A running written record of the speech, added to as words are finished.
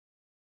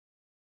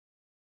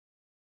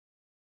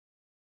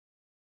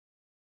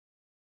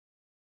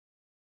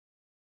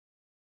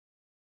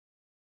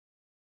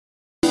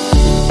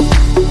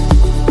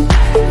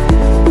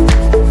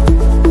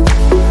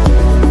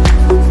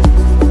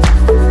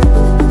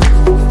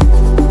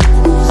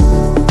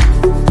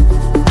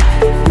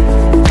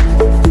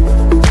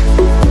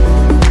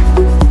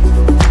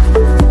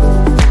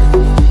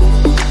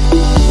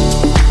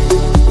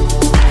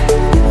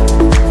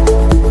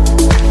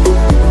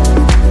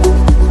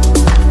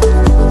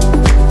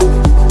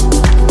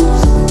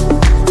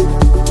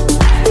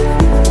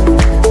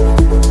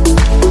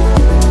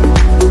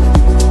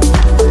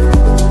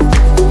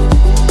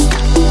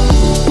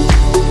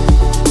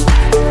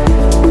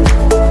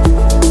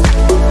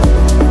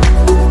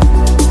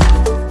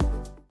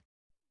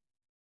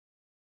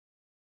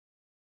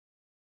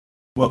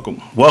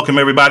Welcome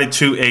everybody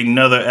to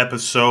another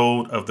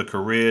episode of the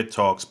Career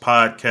Talks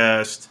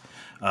podcast.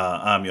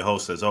 I'm your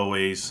host, as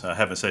always. I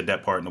haven't said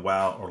that part in a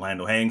while,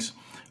 Orlando Haynes.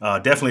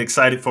 Definitely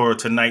excited for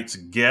tonight's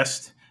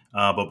guest.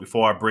 But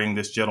before I bring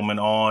this gentleman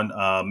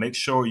on, make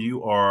sure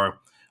you are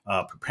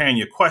preparing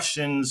your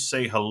questions.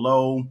 Say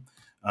hello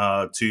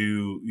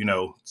to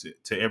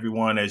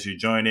everyone as you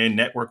join in.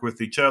 Network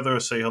with each other.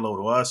 Say hello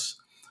to us,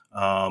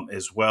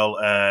 as well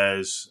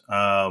as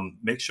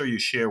make sure you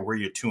share where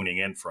you're tuning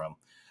in from.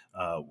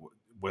 Uh,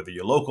 Whether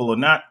you're local or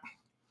not,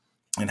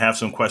 and have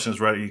some questions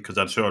ready because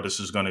I'm sure this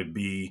is going to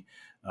be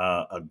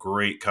a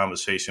great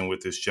conversation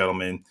with this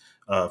gentleman.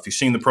 If you've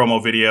seen the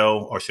promo video,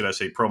 or should I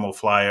say promo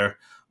flyer,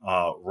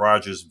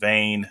 Rogers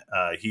Vane,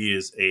 he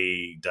is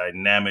a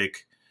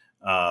dynamic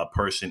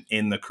person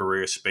in the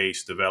career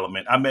space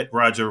development. I met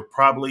Roger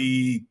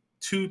probably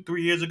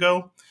 2-3 years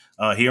ago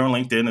here on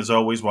LinkedIn, as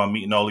always, while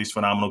meeting all these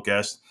phenomenal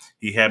guests.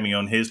 He had me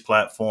on his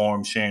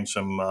platform sharing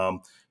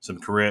some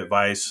career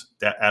advice.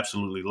 That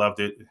absolutely loved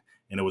it.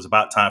 And it was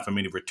about time for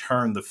me to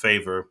return the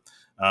favor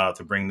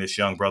to bring this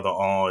young brother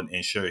on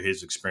and share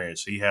his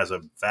experience. He has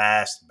a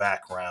vast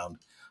background,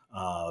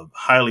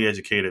 highly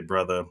educated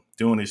brother,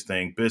 doing his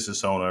thing,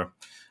 business owner.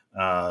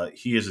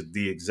 He is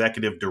the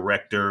executive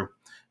director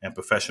and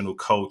professional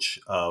coach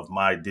of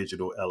My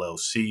Digital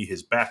LLC.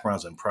 His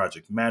background's in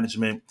project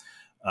management,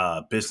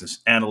 business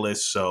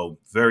analyst, so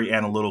very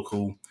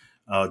analytical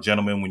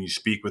gentleman. When you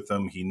speak with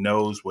him, he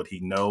knows what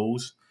he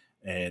knows.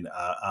 And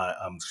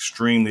I'm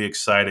extremely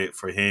excited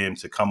for him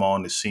to come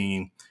on the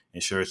scene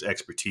and share his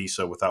expertise.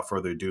 So without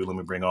further ado, let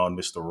me bring on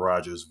Mr.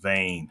 Rogers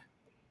Vane.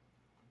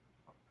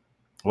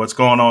 What's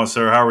going on,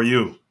 sir? How are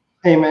you?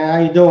 Hey, man, how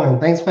you doing?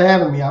 Thanks for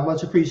having me. I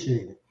much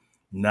appreciate it.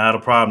 Not a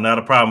problem. Not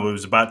a problem. It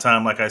was about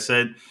time, like I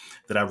said,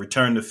 that I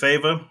returned the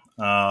favor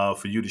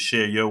for you to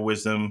share your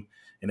wisdom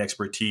and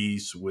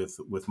expertise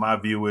with my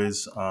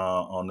viewers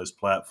on this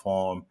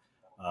platform.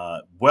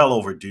 Well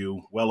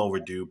overdue.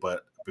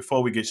 But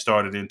before we get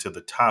started into the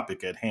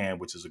topic at hand,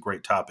 which is a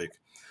great topic,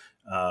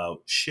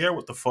 share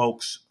with the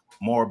folks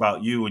more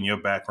about you and your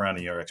background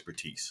and your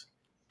expertise.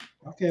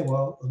 Okay,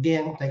 well,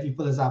 again, thank you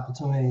for this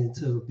opportunity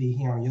to be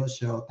here on your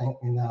show.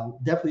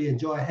 Definitely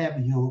enjoy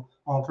having you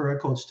on Career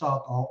Coach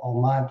Talk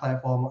on my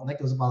platform. I think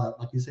it was about,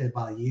 like you said,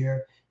 about a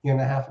year and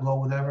a half ago,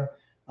 whatever.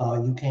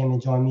 You came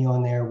and joined me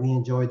on there. We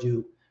enjoyed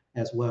you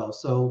as well.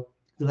 So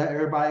to let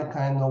everybody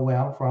kind of know where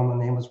I'm from,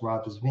 my name is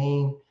Rogers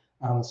Vane.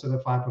 I'm a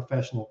certified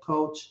professional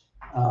coach.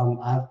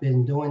 I've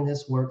been doing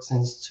this work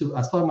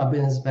I started my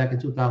business back in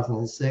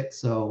 2006.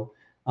 So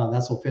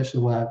that's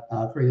officially when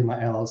I created my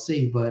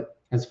LLC. But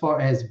as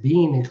far as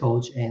being a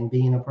coach and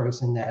being a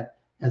person that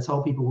has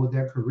helped people with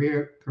their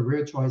career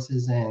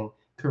choices and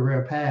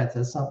career paths,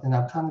 that's something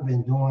I've kind of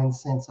been doing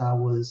since I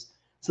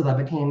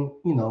became,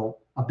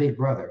 a big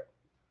brother.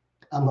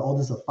 I'm the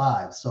oldest of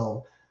five.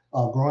 So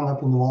growing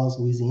up in New Orleans,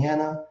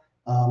 Louisiana,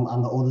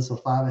 I'm the oldest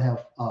of five. I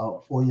have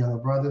four younger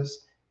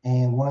brothers.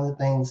 And one of the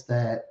things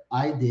that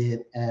I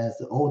did as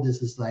the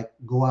oldest is like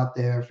go out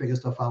there, figure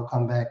stuff out,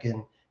 come back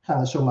and kind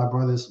of show my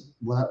brothers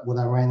what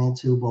I ran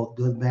into, both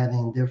good, bad,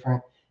 and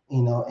indifferent.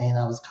 And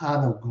I was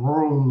kind of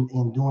groomed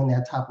in doing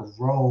that type of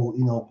role,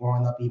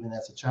 growing up even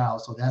as a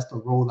child. So that's the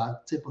role I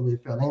typically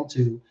fell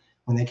into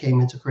when they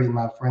came into creating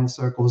my friend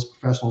circles,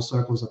 professional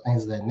circles, or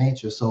things of that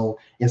nature. So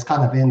it's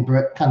kind of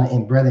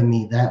inbred in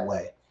me that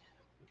way.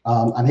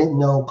 I didn't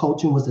know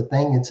coaching was the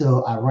thing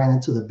until I ran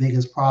into the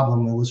biggest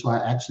problem, in which I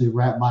actually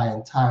wrapped my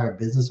entire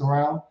business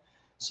around.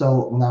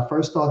 So when I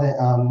first started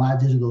My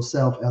Digital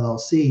Self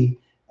LLC,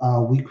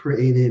 we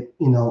created,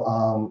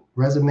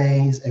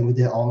 resumes, and we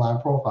did online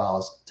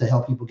profiles to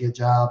help people get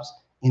jobs,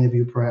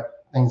 interview prep,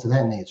 things of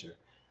that nature.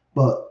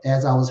 But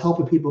as I was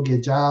helping people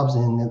get jobs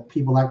and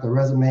people liked the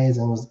resumes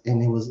and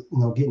it was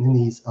getting in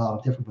these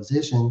different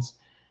positions,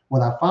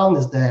 what I found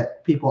is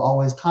that people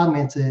always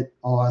commented,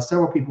 or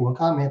several people would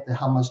comment that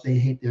how much they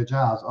hate their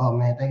jobs. Oh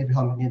man, thank you for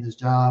helping me get this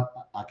job.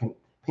 I can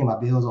pay my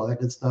bills, all that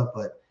good stuff.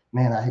 But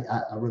man,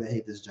 I really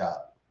hate this job.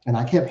 And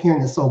I kept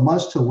hearing it so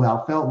much to where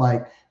I felt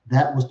like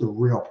that was the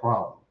real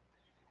problem.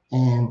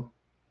 And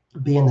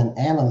being an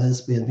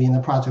analyst, being a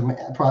project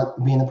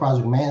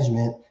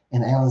management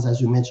and analyst,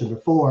 as you mentioned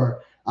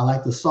before, I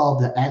like to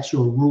solve the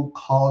actual root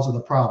cause of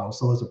the problem.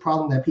 So it's a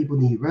problem that people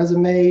need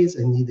resumes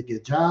and need to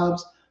get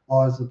jobs,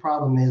 or is the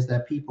problem is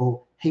that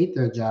people hate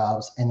their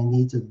jobs and they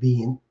need to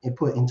be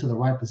put into the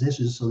right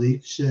positions, so they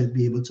should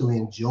be able to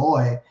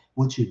enjoy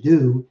what you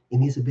do. It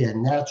needs to be a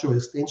natural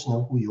extension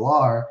of who you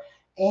are.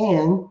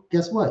 And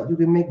guess what? You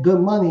can make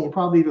good money and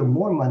probably even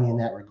more money in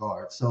that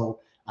regard. So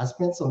I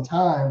spent some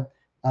time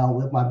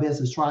with my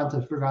business trying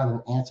to figure out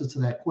an answer to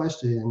that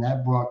question. And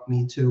that brought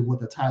me to what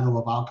the title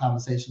of our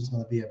conversation is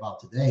going to be about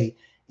today,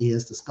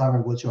 is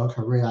discovering what your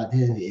career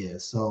identity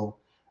is. So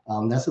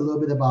that's a little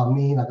bit about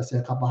me. Like I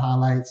said, a couple of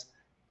highlights.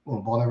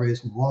 I'm born and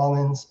raised in New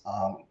Orleans.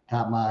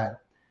 Got my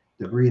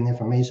degree in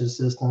information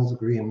systems,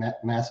 degree in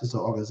master's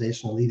of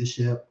organizational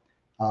leadership,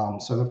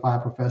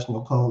 certified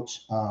professional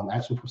coach,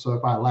 actually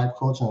certified life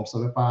coach, and I'm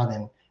certified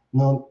in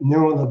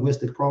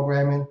neuro-linguistic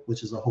programming,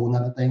 which is a whole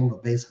nother thing.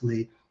 But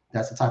basically,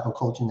 That's the type of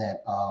coaching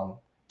that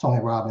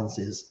Tony Robbins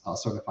is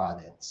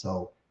certified in.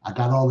 So I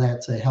got all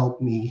that to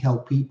help me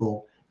help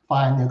people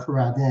find their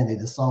career identity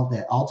to solve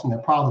that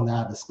ultimate problem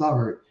that I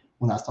discovered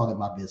when I started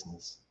my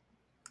business.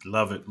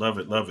 Love it, love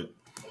it, love it.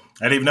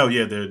 I didn't even know,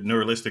 yeah, the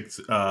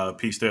neuralistic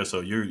piece there. So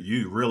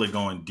you really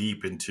going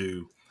deep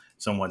into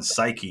someone's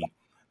psyche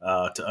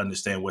to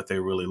understand what they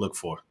really look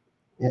for.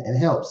 It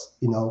helps,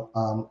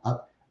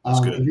 That's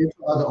good. eventually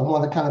I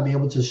want to kind of be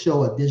able to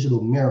show a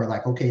digital mirror,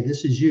 like, okay,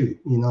 this is you,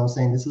 what I'm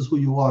saying? This is who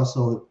you are.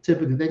 So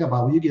typically think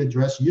about when you get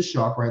dressed, you're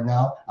sharp right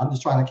now. I'm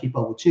just trying to keep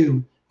up with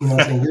you, what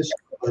I'm saying? You're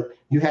sharp, but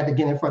you had to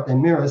get in front of the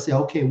mirror and say,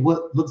 okay,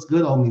 what looks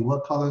good on me?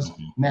 What colors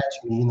Hmm. match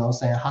me? What I'm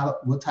saying?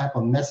 What type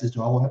of message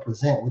do I want to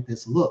present with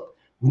this look?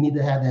 We need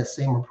to have that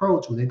same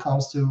approach when it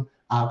comes to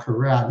our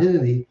career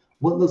identity.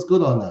 What looks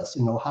good on us?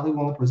 How do we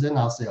want to present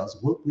ourselves?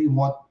 What we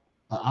want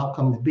the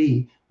outcome to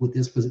be with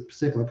this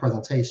particular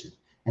presentation?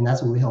 And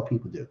that's what we help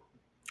people do.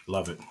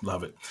 Love it,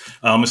 love it.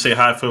 I'm gonna say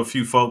hi for a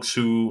few folks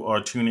who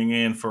are tuning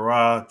in.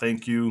 Farah,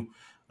 thank you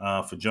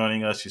for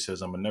joining us. She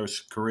says I'm a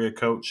nurse career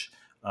coach.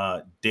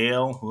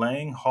 Dale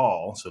Lang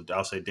Hall, so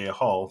I'll say Dale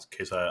Hall in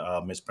case I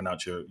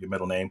mispronounce your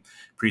middle name.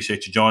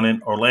 Appreciate you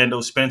joining.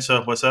 Orlando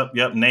Spencer, what's up?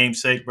 Yep,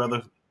 namesake,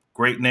 brother.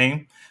 Great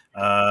name.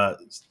 Uh,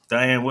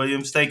 Diane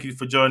Williams, thank you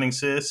for joining,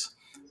 sis.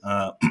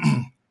 Uh,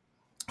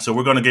 so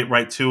we're going to get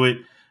right to it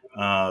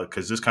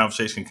because this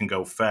conversation can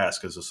go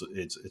fast because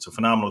it's a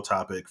phenomenal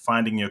topic,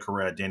 finding your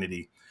career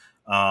identity.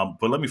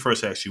 But let me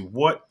first ask you,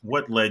 what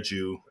led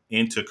you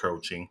into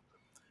coaching,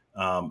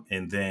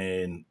 and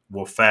then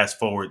we'll fast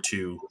forward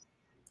to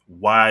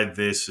why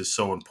this is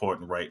so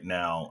important right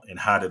now, and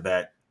how did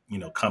that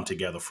come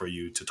together for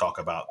you to talk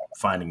about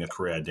finding a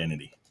career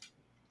identity.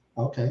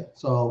 Okay,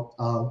 so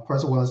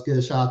first of all, let's get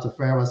a shout out to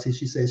Farrah. I see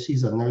she says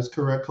she's a nurse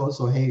career coach.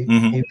 So hey,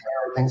 Hmm.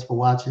 Farrah, thanks for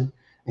watching.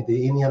 If there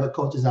are any other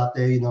coaches out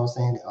there, what I'm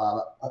saying,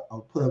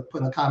 I'll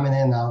put a comment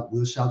in.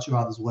 We'll shout you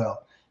out as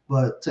well.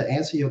 But to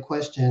answer your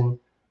question,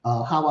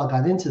 how I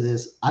got into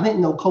this, I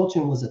didn't know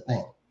coaching was a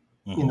thing.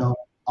 You Hmm. know,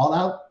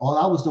 all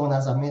I was doing,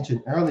 as I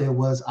mentioned earlier,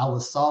 was I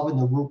was solving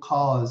the root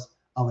cause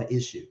of an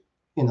issue.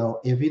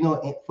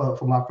 If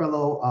for my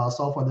fellow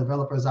software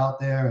developers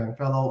out there and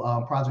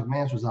fellow project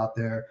managers out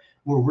there,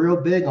 we're real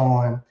big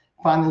on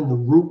finding the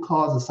root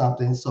cause of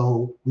something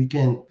so we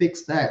can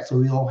fix that, so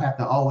we don't have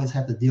to always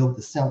have to deal with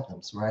the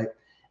symptoms, right?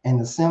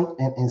 And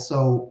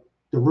so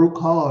the root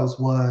cause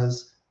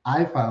was,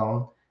 I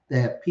found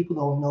that people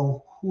don't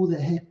know who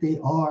the heck they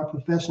are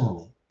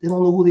professionally. They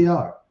don't know who they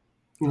are.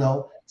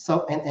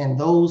 So and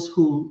those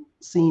who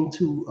seem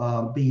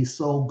to be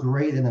so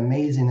great and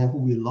amazing and who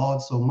we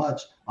laud so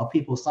much are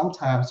people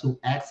sometimes who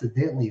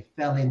accidentally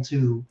fell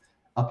into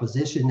a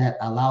position that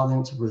allowed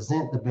them to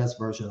present the best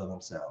version of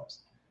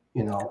themselves.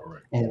 you know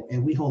Correct.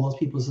 and we hold those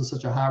people in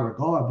such a high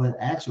regard, but in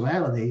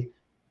actuality,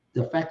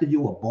 the fact that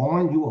you were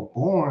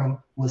born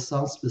with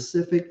some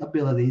specific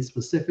abilities,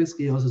 specific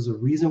skills, is a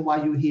reason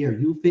why you're here.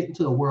 You fit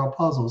into the world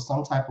puzzle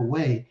some type of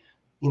way,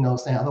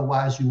 saying,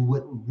 otherwise you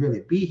wouldn't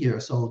really be here.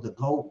 So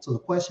the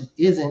question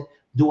isn't,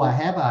 do I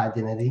have an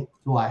identity?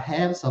 Do I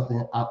have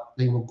something I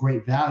think of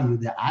great value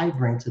that I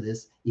bring to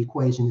this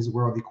equation, this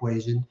world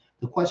equation?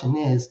 The question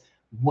is,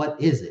 what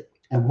is it?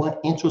 And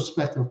what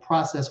introspective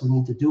process we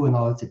need to do in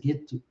order to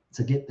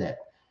get that?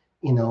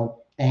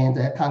 And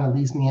that kind of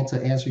leads me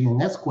into answering your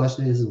next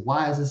question: is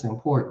why is this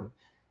important?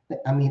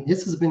 I mean,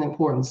 this has been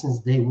important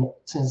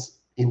since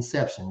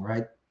inception,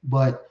 right?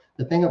 But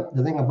the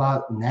thing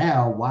about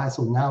now, why it's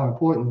so now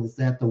important, is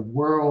that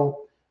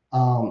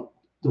um,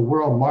 the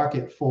world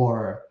market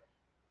for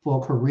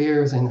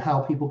careers and how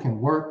people can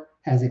work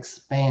has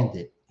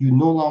expanded. You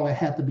no longer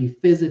have to be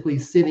physically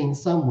sitting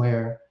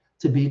somewhere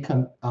to be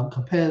a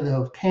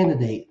competitive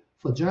candidate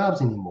for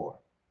jobs anymore.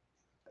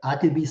 I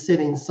could be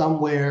sitting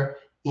somewhere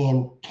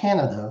in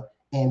Canada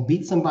and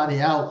beat somebody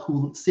out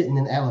who's sitting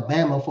in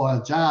Alabama for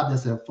a job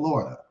that's in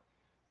Florida.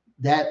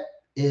 That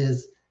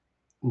is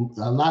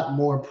a lot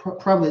more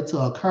prevalent to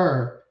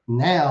occur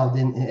now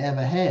than it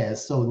ever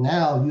has. So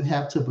now you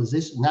have to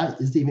position, now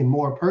it's even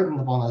more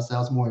pertinent upon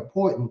ourselves, more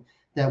important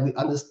that we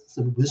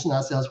understand, position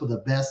ourselves for the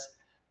best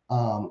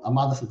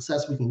amount of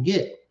success we can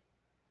get.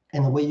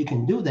 And the way you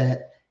can do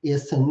that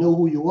is to know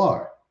who you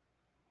are.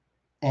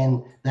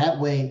 And that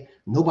way,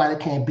 nobody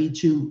can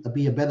beat you to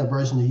be a better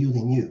version of you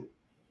than you.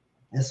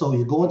 And so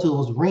you go into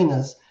those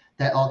arenas,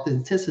 that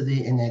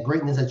authenticity and that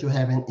greatness that you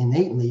have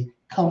innately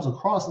comes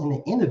across in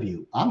the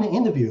interview. I'm an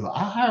interviewer.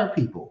 I hire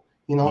people.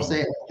 What I'm Hmm.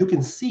 saying? You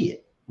can see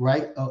it,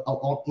 right?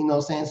 What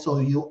I'm saying?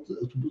 So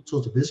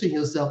to position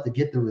yourself to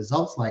get the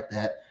results like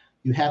that,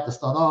 you have to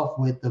start off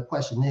with, the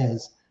question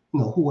is,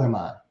 who am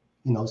I?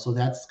 So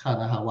that's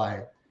kind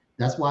of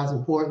that's why it's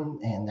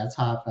important, and that's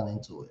how I fell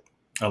into it.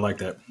 I like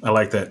that. I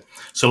like that.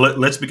 So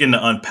let's begin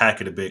to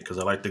unpack it a bit because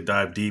I like to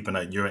dive deep,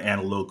 and you're an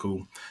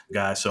analytical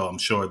guy, so I'm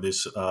sure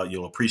this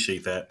you'll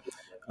appreciate that.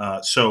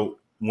 So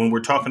when we're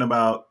talking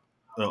about,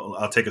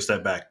 I'll take a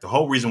step back. The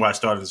whole reason why I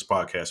started this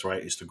podcast,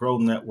 right, is to grow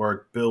the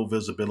network, build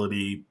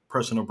visibility,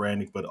 personal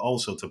branding, but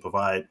also to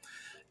provide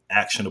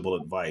actionable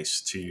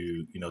advice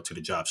to to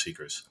the job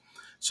seekers.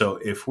 So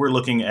if we're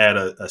looking at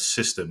a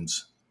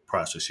systems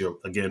process,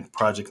 again,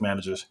 project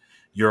managers,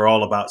 you're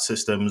all about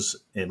systems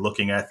and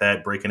looking at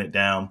that, breaking it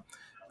down.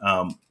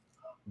 Um,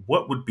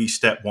 what would be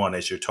step one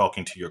as you're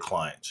talking to your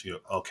clients?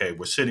 Okay,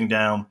 we're sitting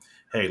down.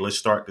 Hey, let's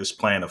start this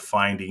plan of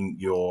finding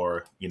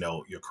your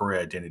career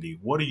identity.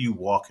 What are you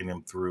walking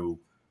them through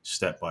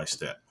step by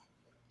step?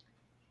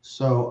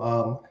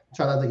 So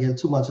try not to give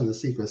too much of the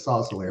secret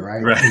sauce away,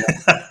 right? Right.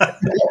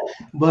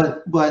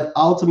 But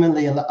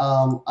ultimately, a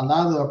lot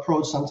of the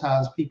approach,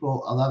 sometimes a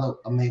lot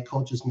of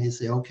coaches may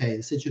say,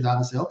 okay, sit you down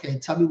and say, okay,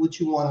 tell me what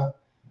you want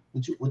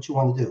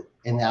to do,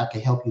 and I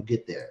can help you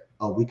get there,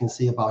 or we can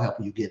see about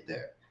helping you get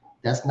there.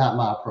 That's not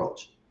my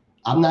approach.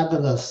 I'm not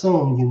going to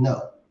assume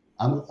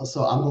I'm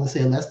going to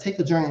say, let's take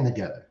a journey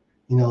together.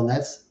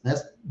 Let's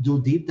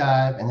do deep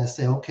dive and let's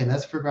say, okay,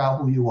 let's figure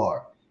out who you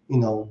are.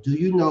 Do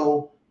you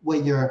know what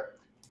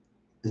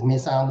it may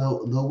sound a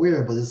little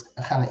weird, but it's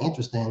kind of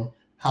interesting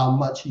how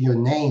much your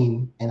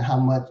name and how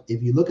much,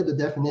 if you look at the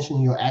definition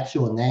of your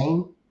actual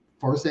name,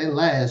 first and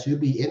last, you'll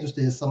be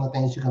interested in some of the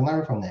things you can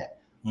learn from that.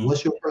 Mm-hmm.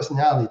 What's your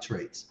personality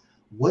traits?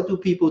 What do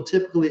people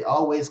typically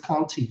always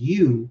come to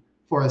you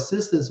for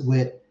assistance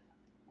with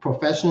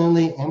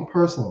professionally and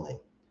personally?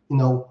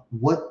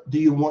 What do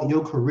you want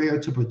your career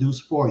to produce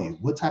for you?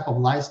 What type of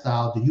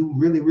lifestyle do you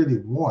really, really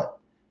want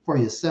for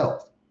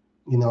yourself?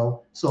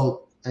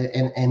 So,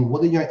 and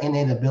what are your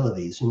innate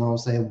abilities? What I'm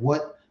saying?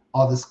 What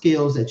are the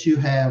skills that you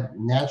have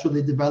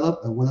naturally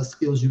developed, and what are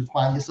skills you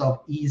find yourself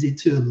easy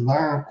to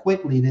learn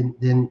quickly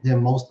than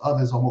most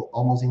others,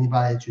 almost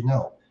anybody that you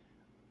know?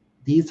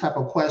 These type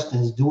of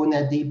questions, doing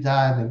that deep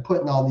dive and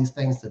putting all these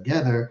things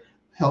together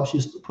helps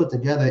you put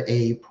together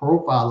a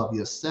profile of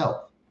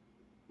yourself,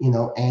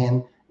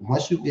 and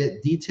once you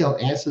get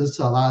detailed answers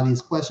to a lot of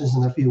these questions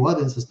and a few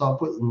others, to start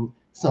putting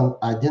some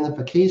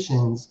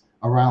identifications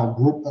around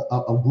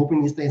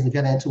grouping these things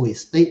together into a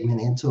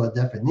statement, into a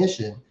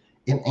definition,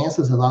 it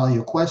answers a lot of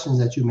your questions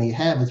that you may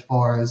have as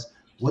far as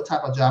what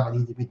type of job I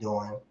need to be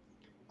doing,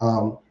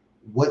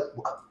 what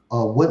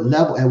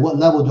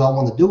level do I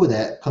want to do with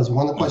that? Because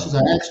one of the questions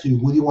I asked you,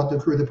 what do you want the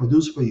career to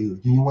produce for you?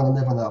 Do you want to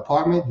live in an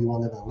apartment? Do you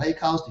want to live in a lake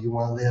house? Do you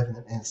want to live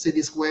in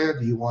City Square?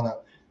 Do you want to,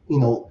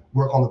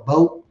 work on a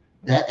boat?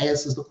 That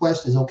answers the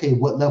questions. Okay,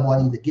 what level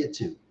I need to get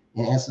to,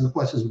 and answers the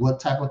questions. What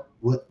type of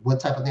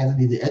things I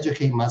need to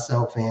educate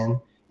myself in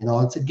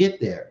order to get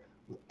there.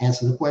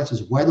 Answer the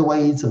questions. Where do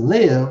I need to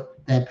live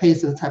that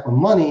pays the type of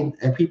money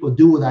that people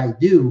do what I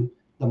do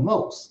the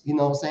most? You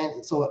know what I'm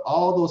saying? So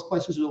all those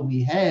questions that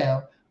we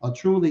have are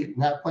truly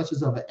not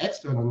questions of an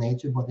external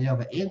nature, but they have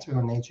an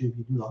internal nature if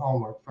you do the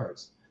homework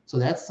first. So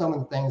that's some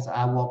of the things that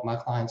I walk my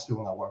clients through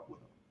when I work with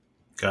them.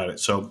 Got it.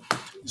 So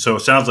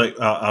it sounds like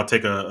I'll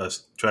take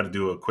try to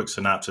do a quick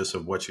synopsis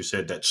of what you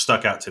said. That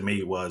stuck out to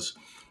me was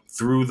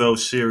through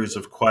those series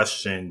of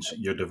questions,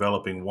 you're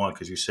developing one,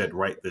 because you said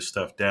write this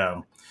stuff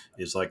down,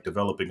 is like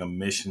developing a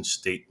mission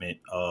statement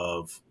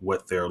of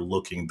what they're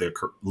looking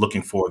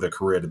for their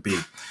career to be,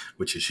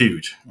 which is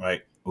huge,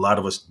 right? A lot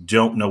of us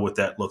don't know what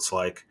that looks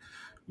like.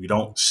 We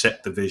don't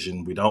set the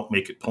vision. We don't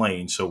make it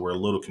plain. So we're a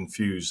little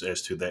confused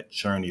as to that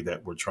journey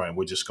that we're trying.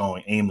 We're just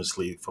going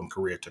aimlessly from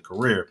career to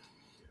career.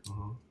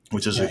 Mm-hmm.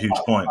 Which is a huge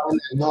point.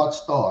 North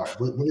Star.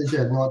 What is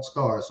your North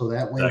Star? So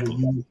that way,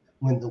 exactly.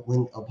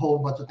 when a whole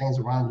bunch of things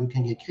around you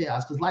can get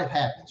chaos, because life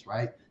happens,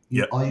 right?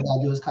 Yep. All you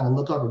gotta do is kind of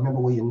look up,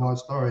 remember where your North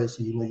Star is,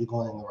 so you know you're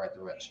going in the right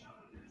direction.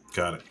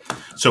 Got it.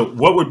 So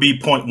what would be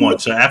point one?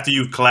 So after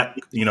you've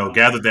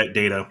gathered that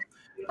data,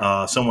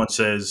 someone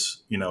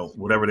says,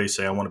 whatever they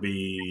say, I want to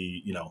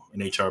be,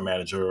 an HR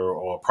manager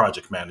or a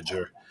project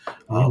manager.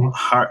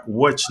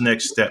 What's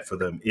next step for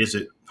them? Is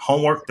it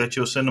homework that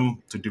you'll send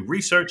them to do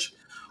research?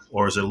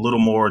 Or is it a little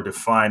more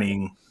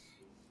defining?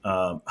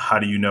 How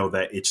do you know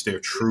that it's their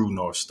true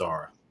North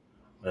Star?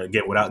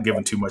 Again, without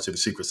giving too much of the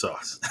secret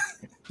sauce.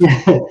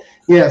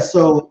 Yeah.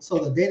 So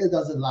the data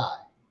doesn't lie.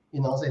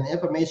 The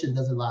information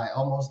doesn't lie.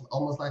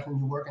 Almost like when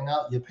you're working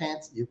out, your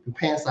pants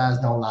size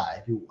don't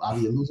lie.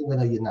 Either you're losing weight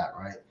or you're not,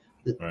 right?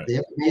 The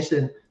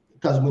information,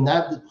 because we're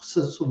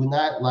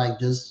not like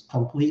just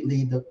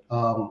completely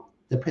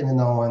dependent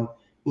on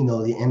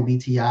the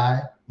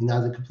MBTI.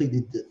 You're not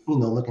completely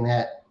looking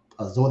at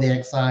a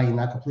zodiac sign. You're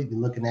not completely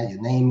looking at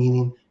your name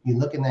meaning. You're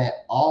looking at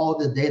all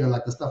the data,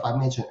 like the stuff I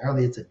mentioned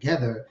earlier,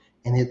 together,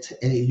 and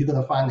you're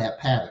going to find that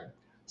pattern.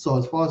 So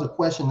as far as the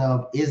question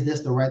of is this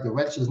the right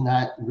direction is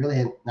not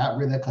really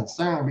a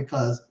concern,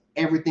 because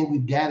everything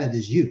we've gathered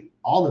is you,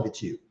 all of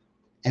it's you.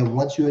 And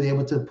once you're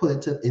able to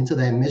put it into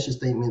that mission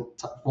statement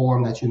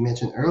form that you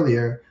mentioned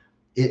earlier,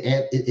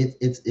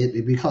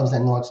 it becomes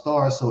that North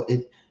Star. So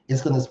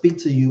it's going to speak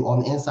to you on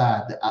the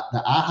inside. The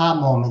aha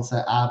moments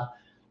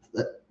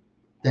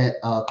that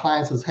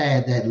clients has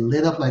had that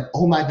lit up like,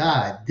 oh my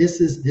God, this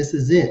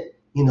is it.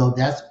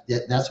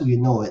 That's who you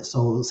know it.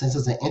 So since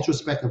it's an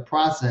introspective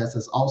process,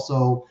 it's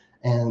also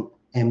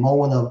a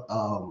moment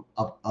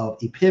of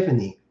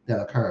epiphany that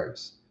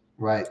occurs,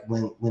 right?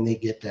 When they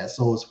get that.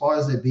 So as far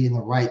as it being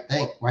the right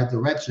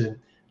direction,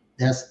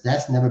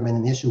 that's never been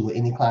an issue with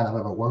any client I've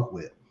ever worked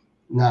with.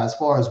 Now, as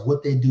far as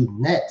what they do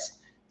next,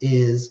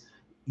 is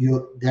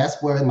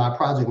that's where my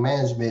project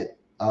management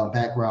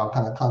background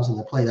kind of comes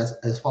into play. That's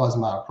as far as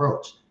my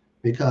approach,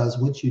 because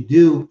what you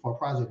do for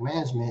project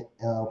management,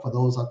 for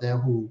those out there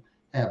who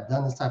have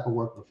done this type of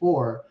work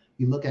before,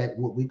 you look at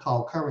what we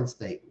call current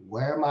state.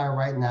 Where am I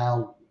right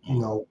now?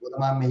 What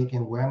am I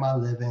making? Where am I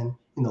living?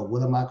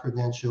 What are my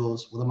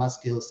credentials? What are my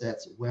skill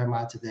sets? Where am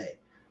I today?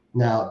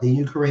 Now, then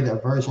you create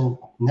a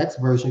next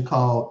version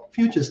called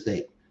future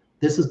state.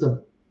 This is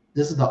the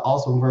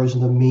awesome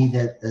version of me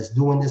that's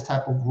doing this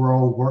type of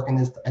role, working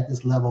at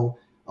this level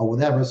or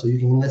whatever. So you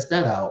can list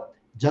that out,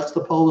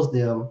 juxtapose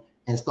them,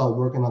 and start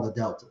working on the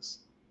deltas,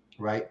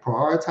 right?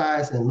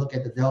 Prioritize and look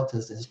at the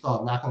deltas and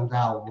start knocking them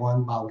down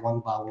one by one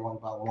by one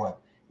by one.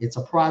 It's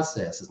a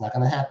process. It's not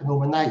going to happen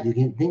overnight. You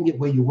didn't get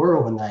where you were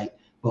overnight,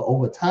 but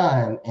over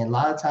time, and a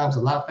lot of times, a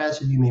lot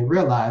faster than you may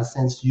realize,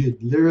 since you're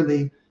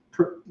literally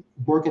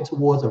working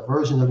towards a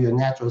version of your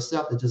natural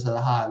self that's just at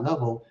a high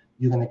level,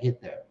 you're going to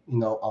get there,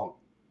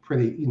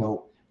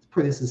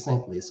 pretty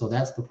succinctly. So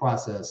that's the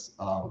process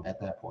at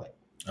that point.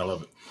 I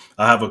love it.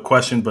 I have a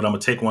question, but I'm going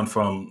to take one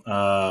from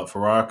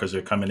Farrar because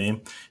they're coming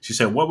in. She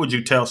said, what would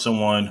you tell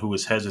someone who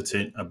is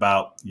hesitant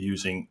about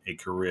using a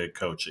career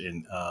coach?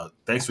 And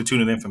thanks for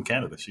tuning in from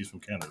Canada. She's from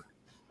Canada.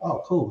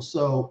 Oh, cool.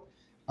 So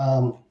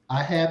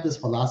I have this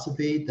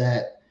philosophy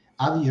that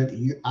either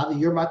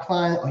you're my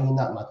client or you're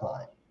not my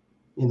client.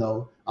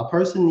 A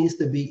person needs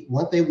to be,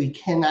 one thing we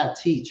cannot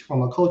teach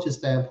from a coach's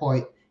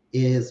standpoint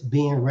is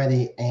being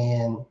ready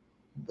A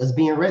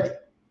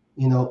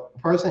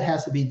person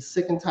has to be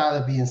sick and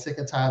tired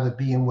of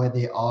being where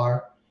they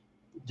are,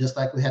 just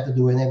like we have to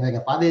do anything.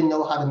 If I didn't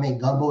know how to make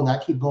gumbo and I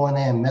keep going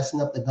there and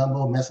messing up the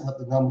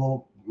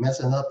gumbo,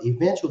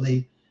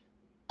 eventually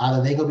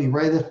either they're going to be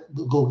ready to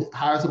go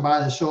hire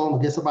somebody to show them or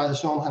get somebody to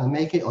show them how to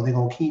make it, or they're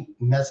going to keep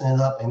messing it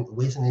up and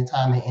wasting their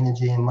time and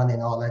energy and money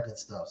and all that good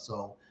stuff.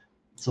 So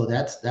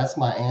that's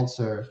my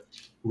answer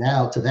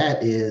now to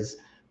that is,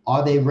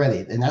 are they ready?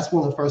 And that's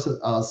one of the first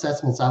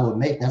assessments I would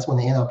make. That's when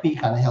the NLP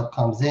kind of help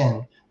comes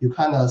in. You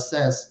kind of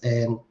assess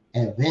and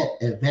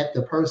vet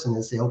the person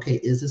and say, okay,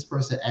 is this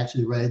person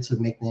actually ready to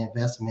make the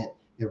investment?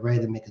 They're ready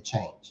to make a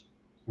change,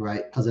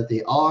 right? Because if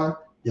they are,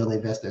 they'll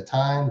invest their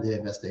time, they'll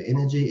invest their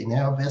energy, and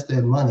they'll invest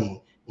their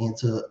money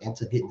into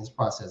getting this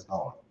process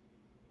going.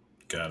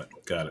 Got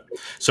it.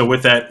 So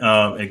with that,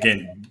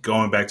 again,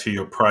 going back to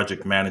your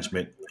project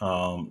management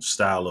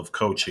style of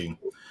coaching,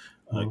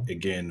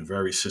 again,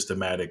 very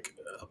systematic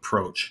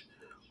approach.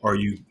 Are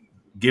you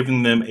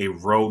giving them a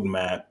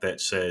roadmap that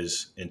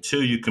says,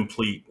 until you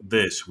complete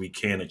this, we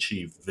can't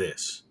achieve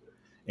this?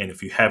 And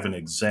if you have an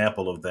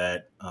example of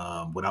that,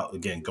 without,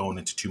 again, going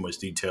into too much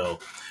detail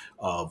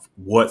of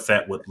what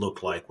that would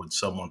look like when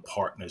someone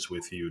partners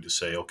with you to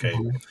say, okay,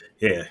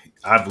 yeah,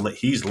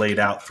 he's laid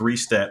out 3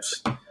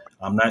 steps.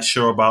 I'm not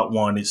sure about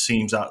 1. It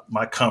seems out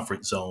my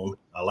comfort zone.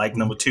 I like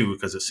number 2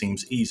 because it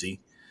seems easy,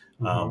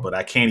 but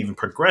I can't even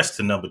progress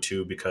to number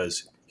 2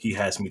 because he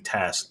has me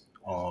tasked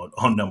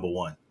on number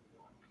 1.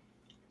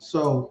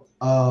 So,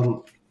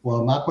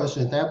 well, my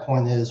question at that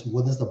point is,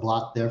 what is the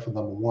block there for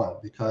number 1?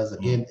 Because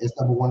again, it's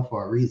number 1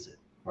 for a reason,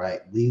 right?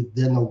 We've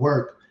done the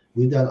work.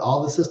 We've done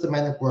all the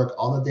systematic work.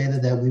 All the data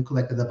that we've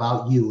collected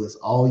about you is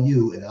all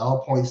you, and it all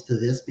points to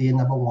this being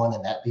number 1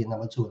 and that being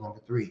number 2 and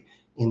number 3,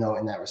 in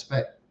that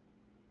respect.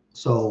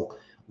 So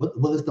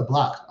what is the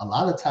block? A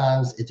lot of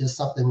times it's just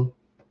something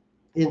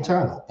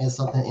internal. It's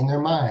something in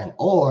their mind,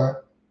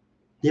 or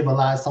they've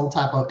allowed some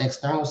type of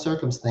external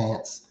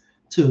circumstance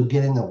to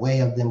get in the way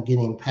of them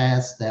getting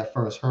past that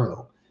first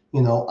hurdle.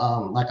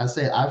 Like I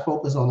said, I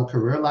focus on the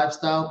career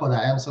lifestyle, but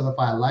I am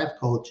certified life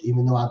coach,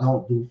 even though I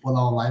don't do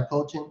full-on life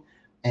coaching.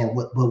 And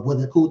what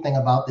the cool thing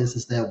about this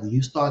is that when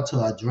you start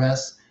to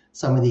address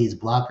some of these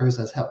blockers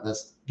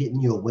that's getting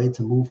you a way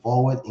to move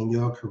forward in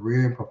your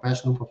career and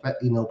professional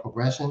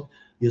progression,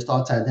 you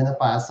start to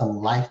identify some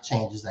life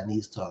changes that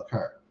needs to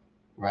occur,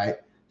 right?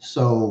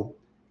 So,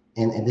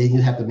 and then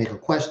you have to make a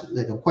question.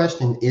 Like a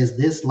question, is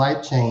this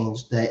life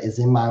change that is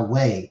in my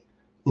way,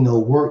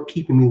 work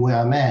keeping me where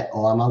I'm at,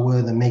 or am I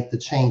willing to make the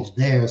change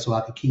there so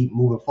I could keep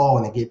moving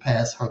forward and get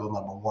past hurdle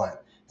number 1?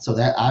 So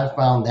that I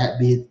found that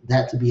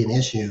to be an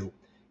issue.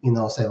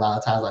 Say a lot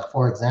of times, like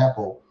for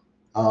example,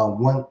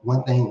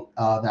 one thing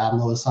that I've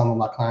noticed some of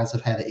my clients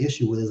have had an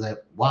issue with is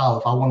that, wow,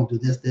 if I want to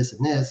do this,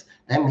 and this,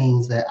 that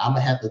means that I'm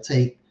gonna have to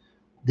take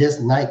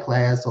this night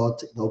class or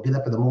get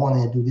up in the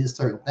morning and do this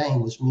certain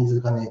thing, which means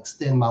it's going to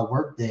extend my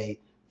work day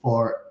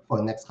for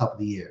the next couple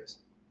of years,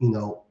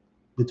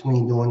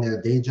 between doing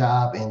their day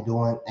job and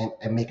doing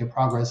and making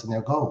progress in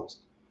their goals.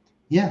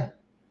 Yeah.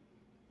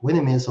 Wait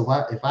a minute. So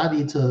if I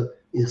need to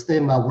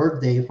extend my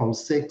work day from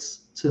 6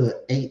 to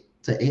 8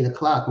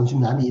 o'clock, which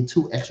means I need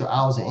 2 extra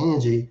hours of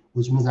energy,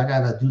 which means I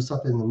got to do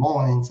something in the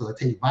morning. So I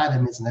take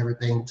vitamins and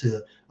everything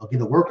to get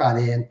a workout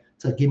in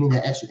to give me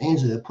that extra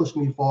energy to push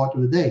me forward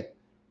through the day.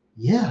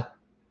 Yeah,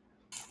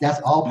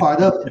 that's all part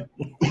of it.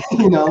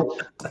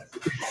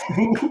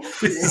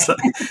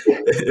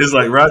 It's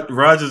like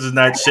Rogers is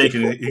not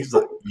shaking. He's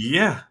like,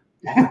 yeah.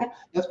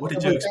 That's what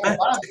did you expect?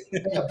 The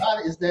thing about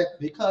it is that,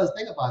 because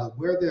think about it,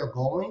 where they're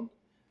going,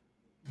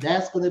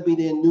 that's going to be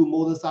their new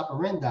modus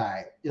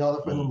operandi in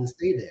order for them to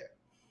stay there,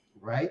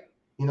 right?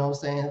 You know what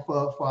I'm saying?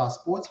 For our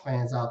sports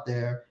fans out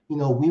there, we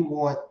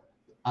want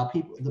our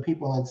people, the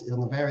people on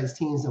the various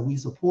teams that we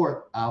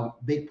support, our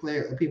big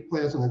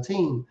players on the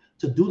team,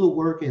 to do the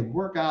work and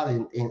work out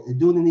and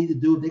do what they need to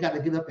do. They got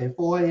to get up at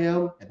 4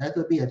 a.m. and that's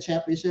going to be a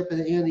championship at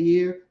the end of the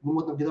year. We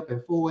want them to get up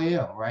at 4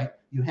 a.m., right?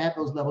 You have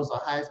those levels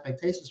of high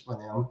expectations for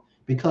them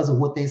because of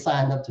what they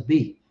signed up to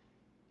be.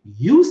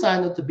 You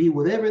signed up to be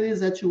whatever it is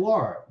that you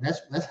are.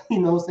 That's you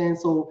know what I'm saying.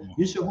 So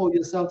you should hold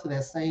yourself to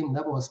that same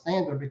level of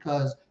standard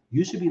because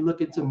you should be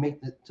looking to win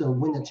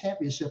the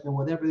championship in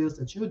whatever it is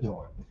that you're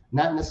doing.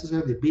 Not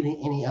necessarily beating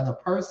any other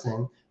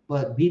person,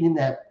 but beating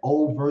that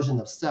old version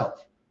of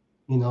self.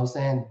 You know what I'm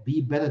saying?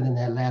 Be better than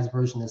that last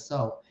version of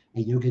self,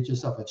 and you'll get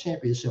yourself a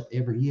championship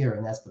every year,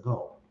 and that's the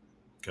goal.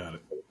 Got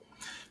it.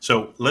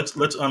 So let's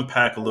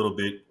unpack a little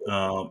bit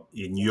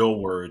in your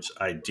words,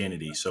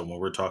 identity. So when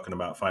we're talking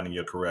about finding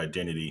your career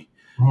identity,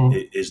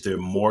 is there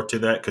more to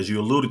that? Because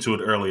you alluded to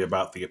it earlier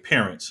about the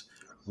appearance.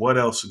 What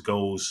else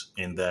goes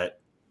in that,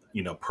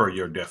 per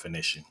your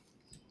definition?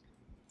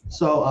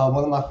 So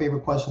one of my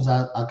favorite questions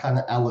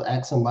I would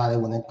ask somebody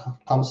when it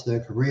comes to their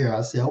career,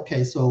 I say,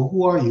 okay, so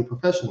who are you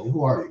professionally?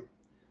 Who are you?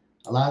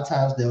 A lot of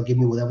times they'll give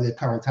me whatever their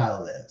current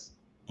title is.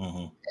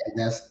 And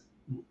that's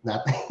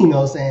not, you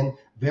know what I'm saying?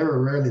 Very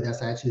rarely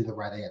that's actually the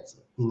right answer.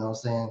 You know what I'm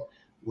saying?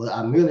 What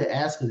I'm really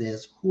asking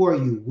is, who are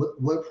you?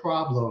 What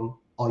problem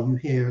are you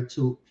here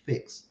to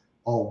fix?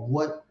 Or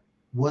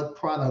what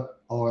product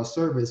or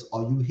service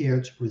are you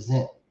here to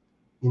present?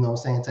 You know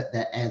what I'm saying?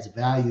 That adds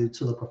value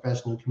to the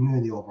professional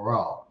community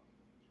overall,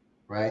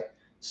 right?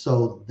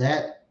 So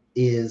that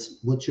is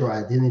what your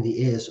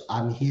identity is.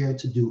 I'm here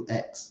to do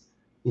X,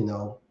 and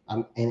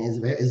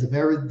it's a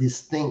very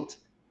distinct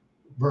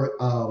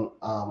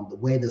the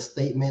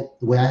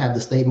way I have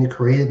the statement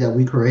created that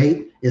we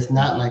create. It's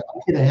not like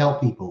I'm here to help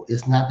people.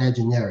 It's not that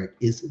generic.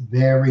 It's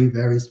very,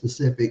 very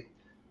specific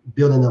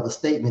building of a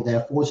statement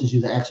that forces you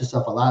to ask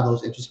yourself a lot of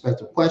those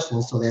introspective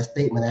questions so that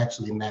statement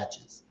actually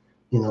matches.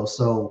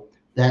 So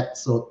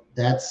that's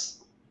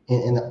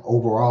in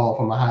overall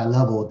from a high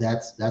level,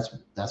 that's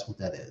what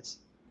that is.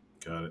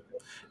 Got it.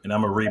 And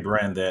I'm gonna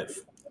rebrand that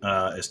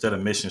instead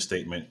of mission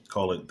statement,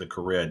 call it the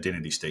career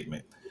identity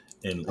statement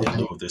in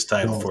lieu of this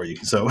title for you.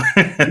 So,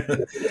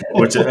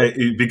 which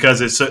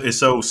because it's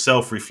so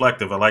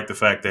self-reflective. I like the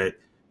fact that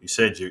you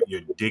said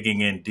you're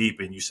digging in deep,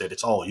 and you said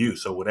it's all you.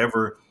 So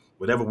whatever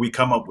we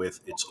come up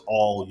with, it's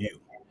all you.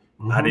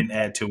 I didn't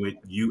add to it.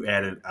 You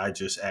added. I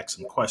just asked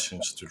some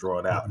questions to draw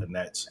it out, and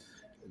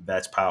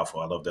that's powerful.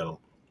 I love that.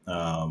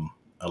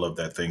 I love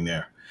that thing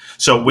there.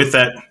 So with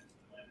that,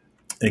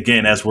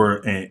 again,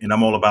 and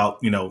I'm all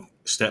about,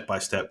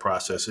 step-by-step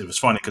process. It was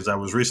funny because I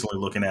was recently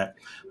looking at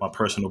my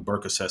personal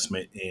Burke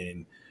assessment,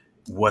 and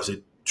was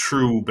it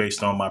true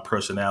based on my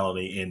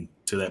personality? And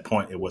to that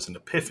point, it was an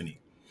epiphany.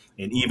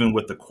 And even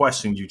with the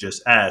question you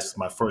just asked,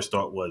 my first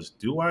thought was,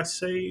 do I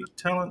say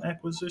talent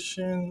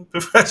acquisition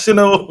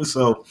professional?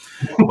 So,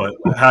 but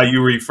how you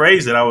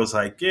rephrase it, I was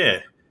like, yeah.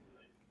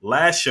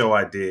 Last show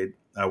I did,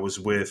 I was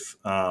with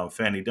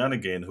Fanny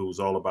Dunnigan, who's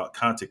all about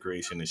content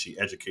creation, and she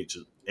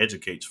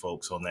educates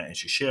folks on that. And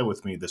she shared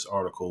with me this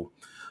article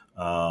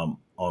on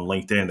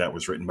LinkedIn that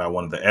was written by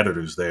one of the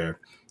editors there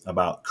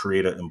about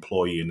creator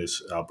employee. And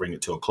this, I'll bring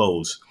it to a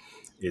close,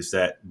 is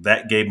that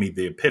gave me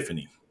the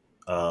epiphany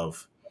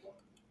of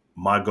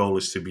my goal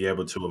is to be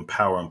able to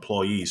empower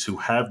employees who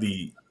have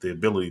the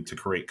ability to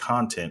create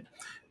content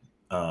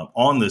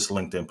on this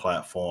LinkedIn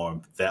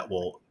platform that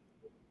will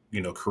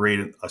create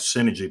a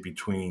synergy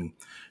between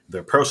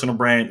their personal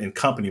brand and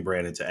company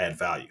brand and to add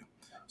value.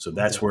 So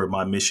that's where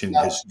my mission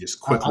has just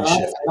quickly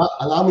shifted.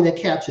 Allow me to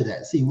capture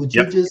that. See what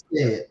you just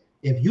said.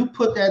 If you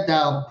put that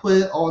down, put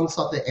it on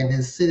something, and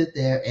then sit it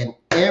there, and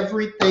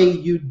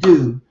everything you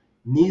do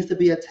needs to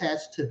be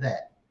attached to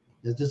that.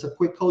 It's just a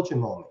quick coaching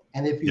moment.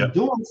 And if you're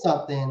doing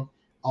something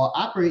or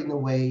operating in a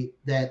way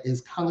that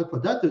is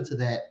counterproductive to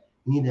that,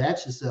 you need to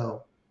ask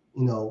yourself,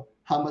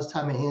 how much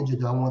time and energy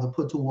do I want to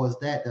put towards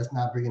that that's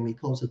not bringing me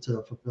closer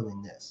to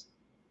fulfilling this?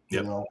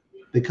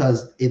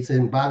 Because it's an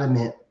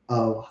embodiment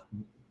of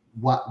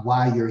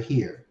why you're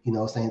here.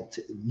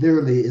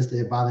 Literally it's the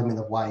embodiment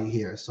of why you're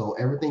here. So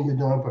everything you're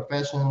doing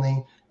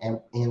professionally and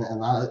a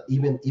lot of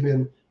even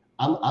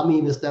I'm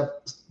even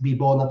be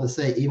bold enough to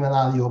say even a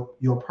lot of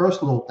your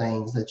personal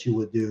things that you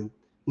would do,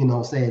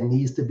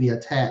 needs to be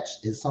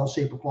attached in some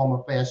shape or form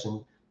or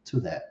fashion to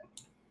that.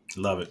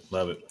 Love it.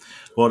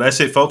 Well,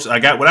 that's it, folks. I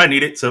got what I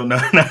needed. So no.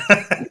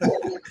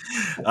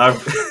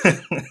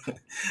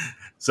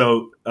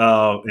 So,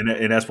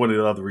 and that's one of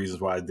the other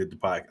reasons why I did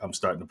I'm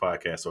starting the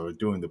podcast or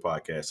doing the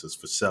podcast is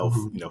for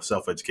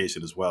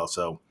self-education as well.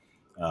 So,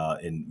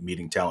 in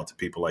meeting talented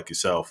people like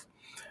yourself.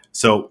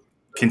 So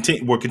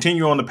we'll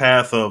continue on the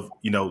path of,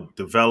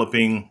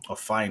 developing or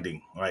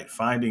finding, right?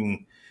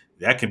 Finding,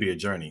 that can be a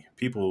journey.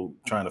 People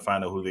trying to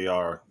find out who they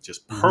are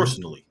just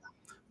personally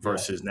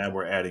versus now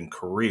we're adding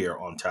career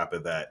on top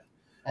of that.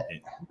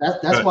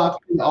 That's why I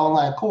created an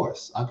online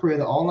course. I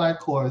created an online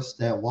course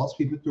that walks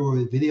people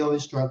through it, video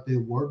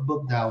instructed,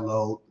 workbook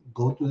download,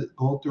 go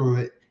through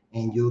it,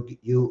 and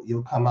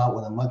you'll come out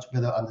with a much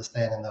better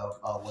understanding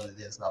of what it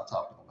is that I'm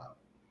talking about.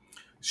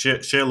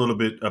 Share a little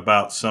bit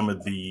about some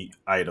of the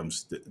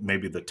items,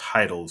 maybe the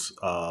titles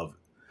of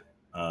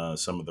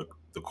some of the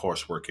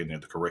coursework in there,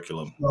 the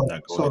curriculum,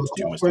 not going So into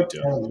the too much coursework,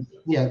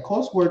 detail.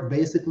 coursework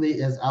basically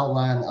is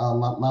outlined.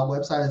 My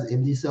website is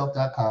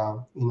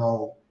mdself.com.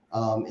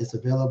 It's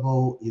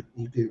available. You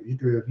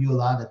can review a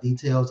lot of the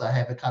details. I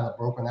have it kind of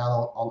broken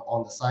out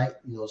on the site.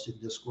 So you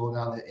can just scroll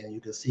down it and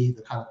you can see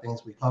the kind of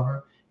things we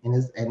cover.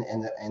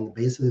 And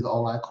basically the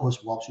online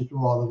course walks you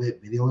through all of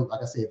it. Video,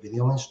 like I said,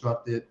 video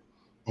instructed,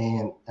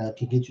 and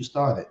can get you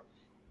started.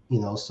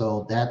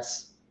 So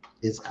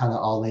it's kind of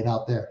all laid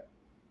out there.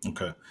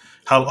 Okay.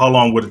 How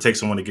long would it take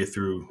someone to get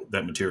through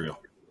that material,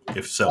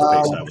 if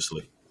self-paced,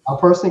 obviously? A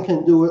person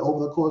can do it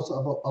over the course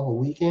of a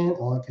weekend,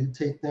 or it could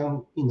take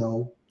them,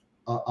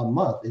 a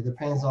month. It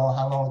depends on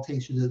how long it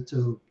takes you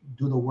to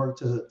do the work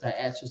to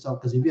ask yourself.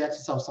 Because if you ask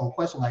yourself some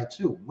question like,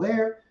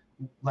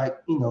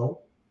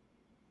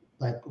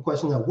 like a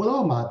question of what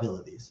are my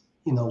abilities?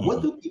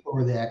 What do people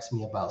really ask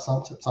me about?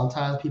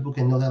 Sometimes people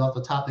can know that off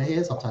the top of their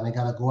head. Sometimes they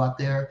got to go out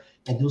there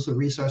and do some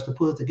research to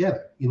put it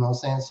together. You know what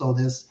I'm saying? So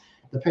this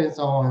depends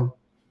on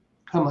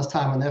how much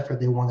time and effort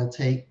they want to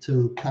take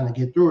to kind of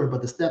get through it.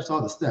 But the steps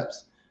are the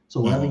steps.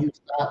 So whenever you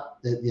stop,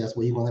 that's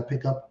where you're going to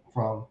pick up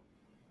from.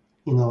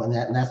 And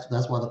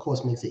that's why the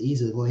course makes it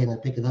easy to go ahead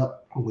and pick it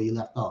up from where you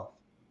left off.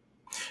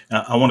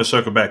 I want to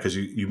circle back because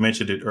you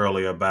mentioned it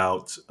earlier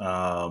about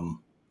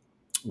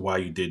why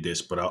you did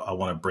this, but I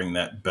want to bring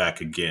that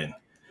back again.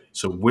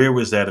 So where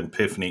was that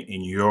epiphany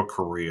in your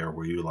career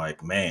where you're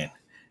like, man,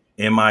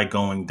 am I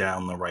going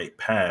down the right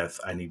path?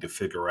 I need to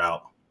figure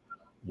out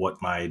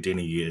what my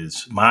identity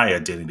is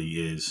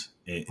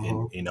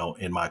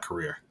in my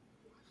career.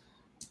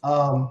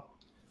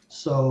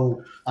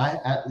 So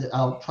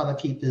I'll try to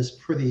keep this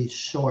pretty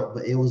short,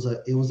 but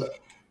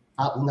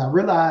when I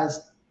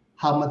realized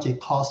how much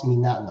it cost me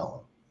not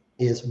knowing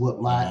is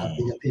what my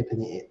big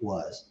epiphany it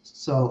was.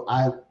 So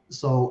I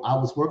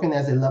was working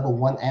as a level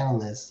 1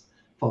 analyst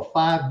for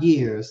 5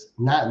 years,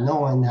 not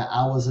knowing that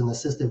I was an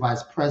assistant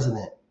vice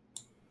president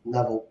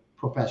level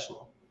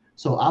professional.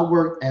 So I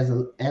worked as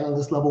an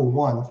analyst level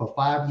 1 for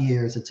 5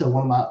 years until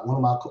one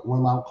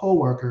of my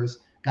coworkers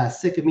got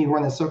sick of me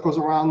running circles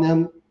around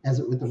them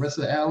with the rest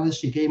of the analysts.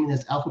 She gave me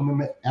this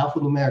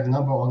alphanumeric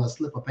number on a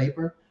slip of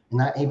paper,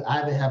 and I even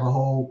have a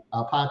whole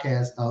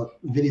podcast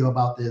video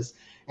about this.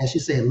 And she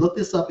said, "Look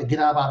this up and get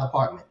out of our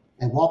department,"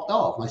 and walked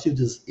off like she was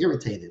just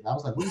irritated. And I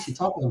was like, "What is she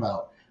talking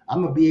about?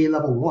 I'm a BA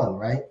level 1,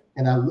 right?"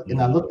 And I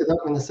looked it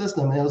up in the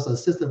system, and it was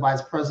assistant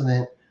vice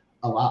president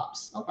of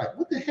ops. I'm like,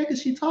 "What the heck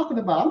is she talking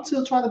about? I'm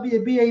still trying to be a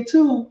BA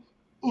 2,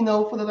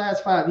 for the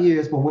last 5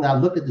 years." But when I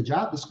looked at the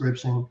job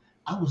description,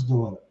 I was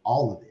doing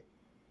all of it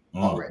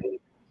already.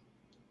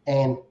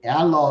 And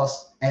I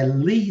lost at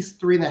least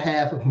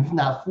 3.5, if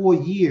not 4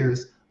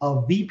 years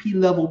of VP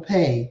level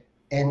pay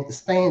and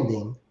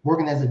standing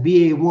working as a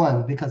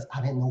BA1 because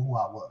I didn't know who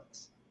I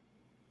was.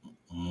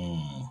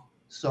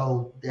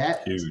 So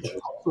that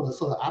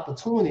so the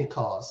opportunity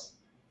cost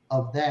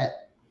of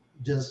that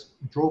just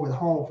drove it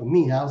home for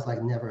me. I was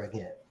like, never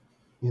again,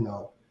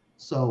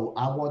 So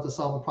I wanted to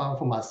solve a problem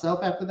for myself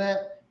after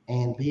that.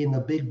 And being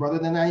the big brother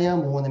that I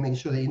am, I want to make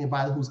sure that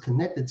anybody who's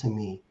connected to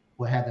me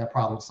will have that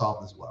problem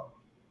solved as well.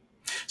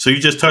 So you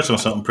just touched on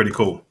something pretty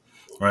cool,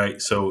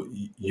 right? So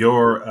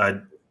your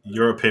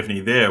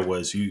epiphany there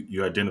was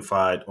you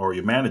identified, or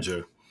your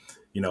manager,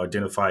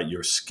 identified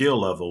your skill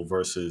level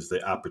versus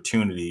the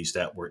opportunities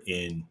that were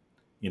in,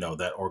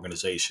 that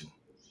organization.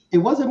 It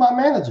wasn't my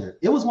manager.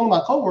 It was one of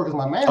my coworkers.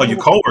 My manager. Oh, your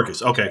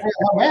coworkers. Okay.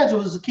 My manager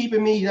was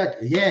keeping me like,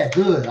 yeah,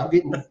 good. I'm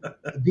getting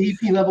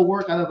VP level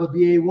work out of a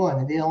BA1,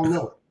 and they don't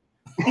know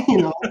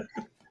it.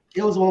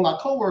 It was one of my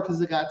coworkers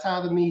that got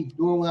tired of me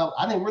doing well.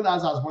 I didn't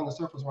realize I was running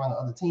circles around the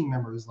other team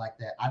members like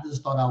that. I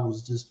just thought I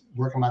was just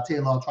working my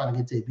tail off trying to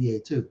get to a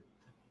BA2.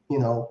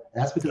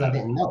 That's because I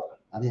didn't know.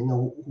 I didn't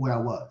know who I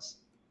was.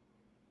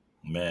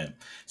 Man.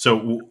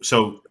 So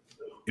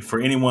for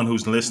anyone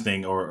who's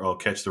listening or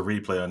catch the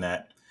replay on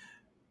that,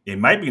 it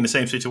might be in the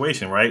same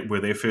situation, right? Where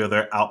they feel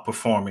they're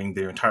outperforming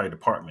their entire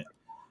department.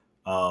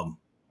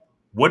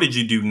 What did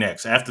you do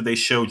next after they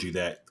showed you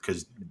that?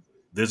 Because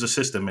there's a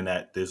system in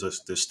that. There's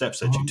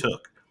steps that you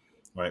took,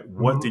 right?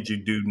 What did you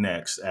do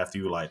next after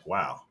you were like,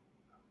 wow?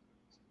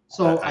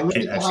 So I looked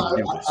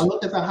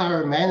at the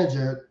hiring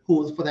manager who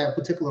was for that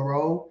particular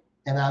role,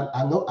 and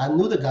I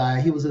knew the guy.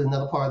 He was in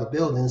another part of the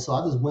building, so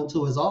I just went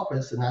to his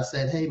office and I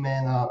said, "Hey,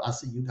 man, I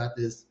see you got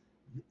this,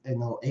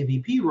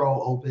 AVP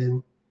role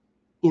open.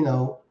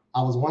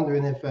 I was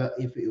wondering if it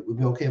would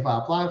be okay if I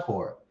applied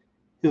for it."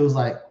 He was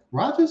like,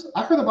 "Rogers,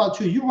 I heard about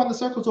you. You run the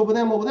circles over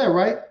there,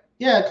 right?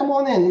 Yeah, come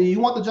on in. You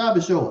want the job?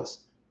 It's yours."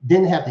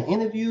 Didn't have to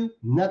interview,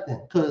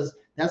 nothing, because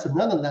that's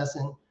another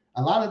lesson.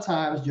 A lot of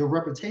times your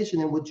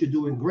reputation and what you're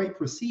doing great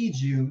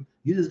precedes you.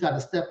 You just got to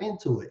step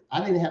into it.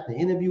 I didn't have to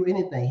interview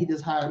anything. He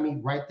just hired me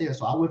right there.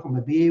 So I went from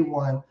a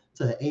BA1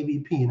 to an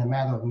AVP in a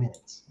matter of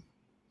minutes.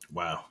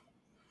 Wow.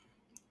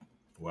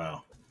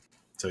 Wow.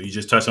 So you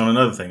just touched on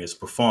another thing. It's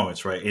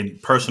performance, right? In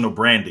personal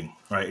branding,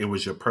 right? It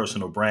was your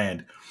personal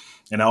brand.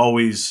 And I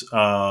always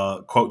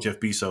quote Jeff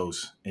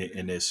Bezos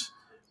in this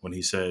when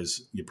he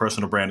says, your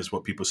personal brand is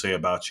what people say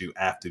about you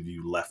after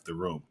you left the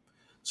room.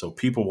 So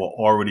people were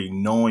already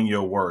knowing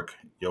your work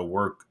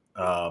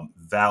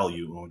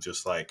value, and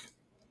just like,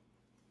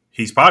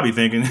 he's probably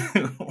thinking,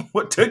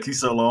 what took you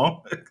so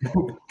long?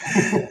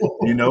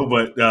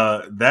 But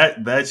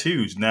that's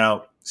huge.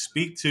 Now,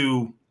 speak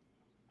to,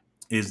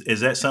 is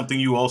that something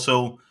you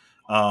also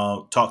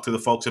talk to the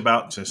folks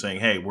about, just saying,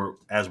 hey,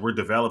 we're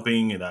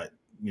developing and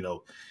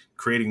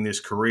creating this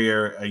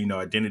career,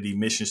 identity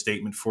mission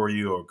statement for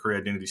you, or career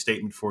identity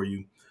statement for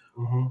you.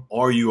 Mm-hmm.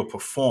 Are you a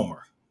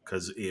performer?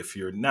 Because if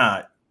you're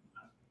not,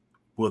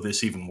 will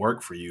this even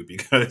work for you?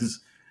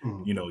 Because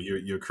you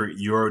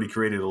already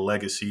created a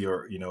legacy,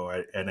 or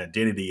an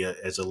identity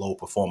as a low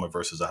performer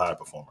versus a high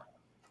performer.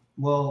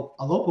 Well,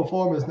 a low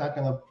performer is not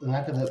gonna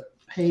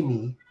pay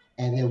me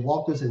and then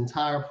walk this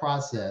entire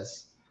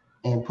process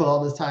and put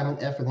all this time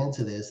and effort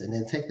into this, and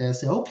then take that and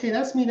say, okay,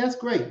 that's me, that's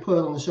great, put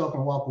it on the shelf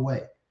and walk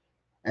away.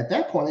 At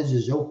that point, it's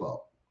just your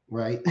fault,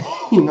 right?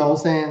 You know what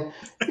I'm saying?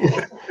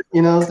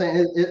 You know what I'm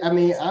saying? I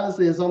mean,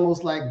 honestly, it's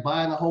almost like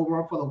buying a whole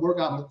run full of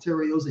workout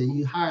materials and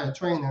you hire a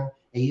trainer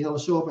and you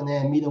don't show up and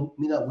then meet up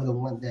with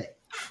him one day.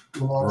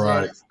 You know what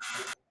I'm saying?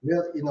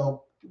 Right. Really,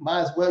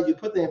 might as well, you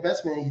put the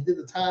investment in, you did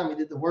the time, you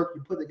did the work,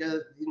 you put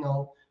together,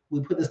 we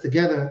put this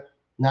together.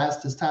 Now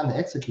it's just time to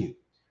execute.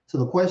 So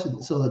the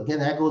question, so again,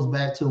 that goes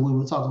back to what we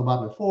were talking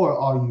about before.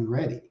 Are you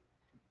ready?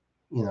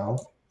 And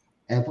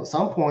at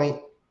some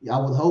point, I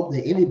would hope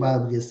that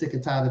anybody would get sick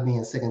and tired of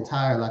being sick and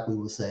tired, like we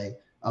would say,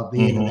 of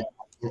being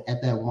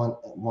at that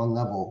one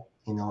level,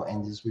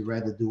 and just be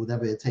ready to do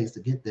whatever it takes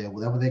to get there,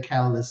 whatever their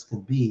catalyst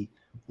can be,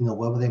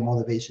 whatever their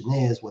motivation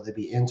is, whether it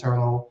be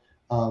internal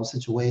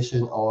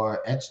situation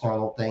or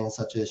external things,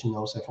 such as,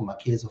 say for my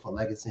kids or for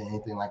legacy,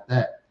 anything like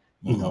that.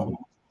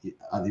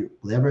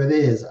 Whatever it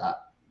is,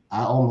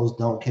 I almost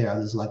don't care.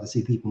 I just like to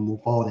see people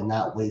move forward and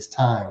not waste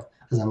time,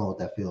 because I know what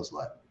that feels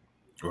like.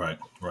 Right.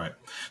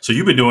 So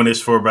you've been doing this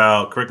for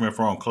about, correct me if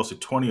I'm wrong, close to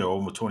 20 or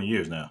almost 20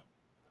 years now.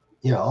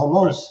 Yeah,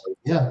 almost. Right.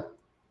 Yeah.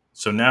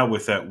 So now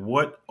with that,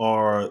 what's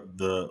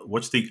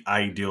the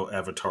ideal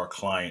avatar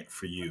client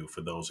for you,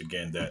 for those,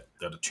 again, that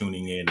are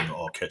tuning in and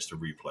all catch the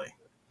replay?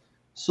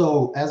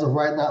 So as of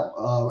right now,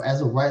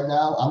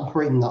 I'm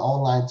creating the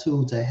online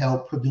tool to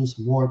help produce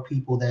more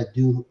people that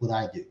do what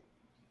I do,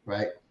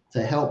 right?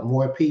 To help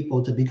more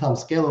people to become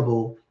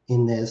scalable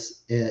in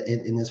this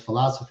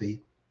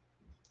philosophy.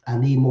 I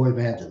need more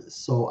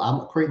evangelists. So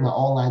I'm creating an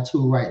online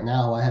tool right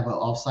now. I have an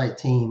offsite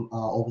team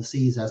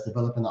overseas that's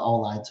developing an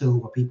online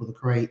tool for people to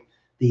create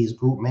these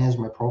group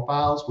management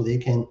profiles where they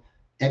can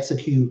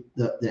execute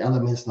the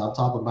elements that I'm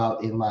talking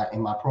about in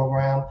my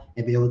program,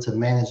 and be able to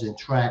manage and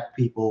track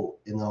people,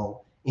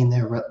 in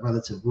their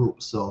relative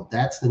groups. So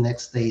that's the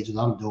next stage that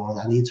I'm doing.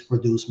 I need to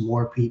produce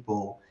more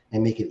people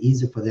and make it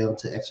easier for them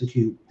to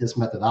execute this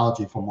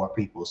methodology for more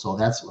people. So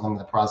that's what I'm in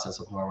the process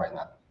of doing right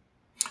now.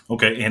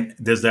 Okay, and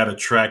does that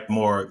attract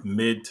more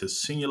mid to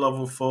senior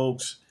level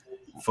folks?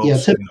 Yeah,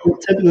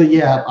 typically,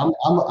 yeah.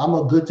 I'm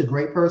a good to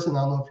great person.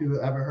 I don't know if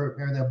you ever heard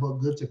that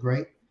book, Good to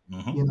Great.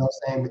 Mm-hmm. You know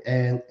what I'm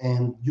saying?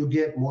 And you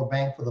get more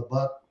bang for the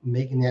buck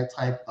making that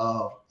type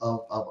of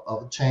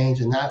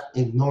change, and not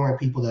ignoring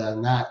people that are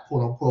not,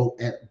 quote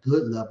unquote, at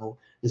good level.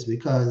 Is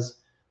because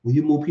when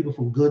you move people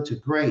from good to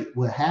great,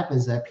 what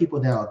happens is that people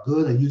that are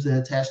good are usually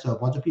attached to a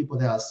bunch of people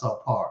that are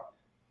subpar,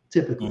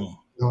 typically.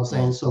 You know what I'm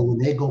saying? So when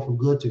they go from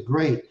good to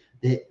great,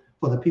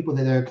 for the people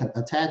that they're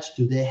attached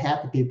to, they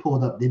have to get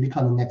pulled up. They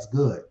become the next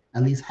good.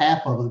 At least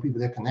half of the people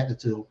they're connected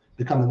to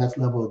become the next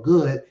level of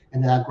good.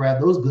 And then I grab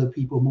those good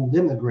people, move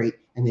them to great,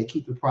 and they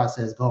keep the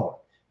process going.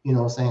 You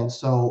know what I'm saying?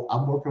 So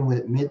I'm working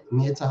with mid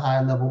to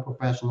high level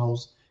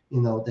professionals,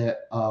 that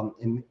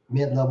in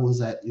mid level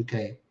is at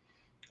UK.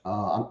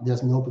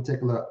 There's no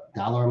particular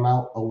dollar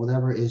amount or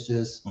whatever. It's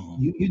just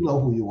you know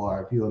who you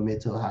are if you're a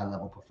mid to a high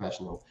level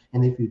professional.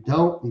 And if you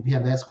don't, if you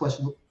have that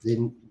question,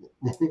 then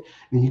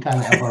you kind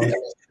of have already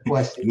asked the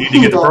question. You need to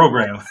get the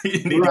program.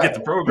 You need to get the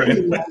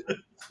program.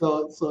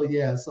 So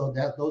yeah, so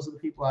those are the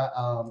people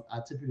I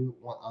typically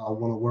want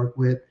to work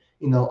with.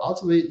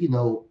 Ultimately,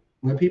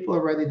 when people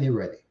are ready, they're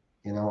ready.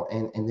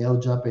 And they'll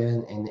jump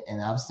in.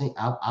 And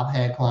I've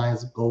had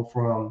clients go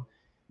from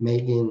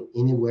making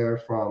anywhere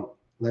from,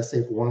 let's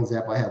say for one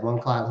example, I had one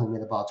client who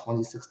made about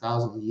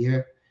 $26,000 a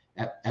year.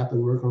 After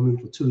working with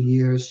me for 2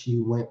 years, she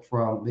went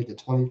from making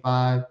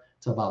 25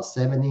 to about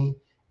 70.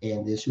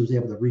 And then she was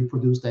able to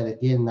reproduce that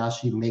again. Now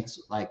she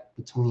makes like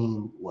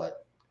between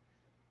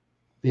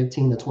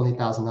 $15,000 to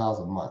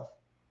 $20,000 a month,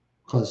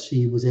 because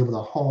she was able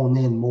to hone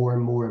in more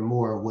and more and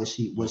more what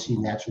she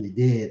naturally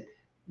did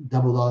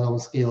double down on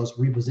skills,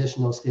 reposition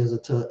those skills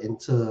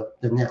into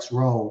the next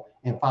role,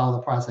 and follow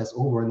the process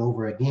over and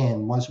over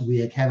again. Once we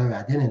had her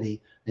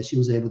identity, that she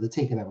was able to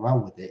take it and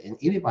run with it. And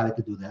anybody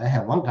could do that. I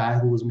had one guy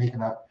who was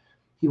making up,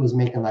 he was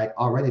making like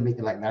already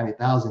making like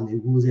 90,000,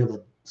 and he was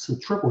able to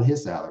triple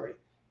his salary,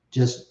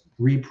 just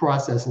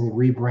reprocessing and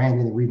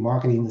rebranding and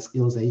remarketing the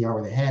skills that he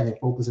already had and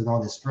focusing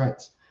on his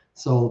strengths.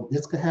 So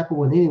this could happen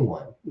with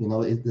anyone. You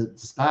know, the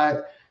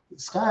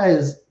sky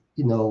is,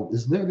 you know,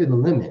 it's literally the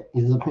limit.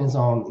 It depends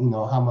on, you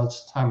know, how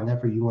much time and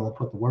effort you want to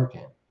put the work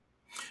in.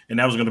 And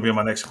that was going to be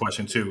my next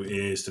question too,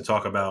 is to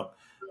talk about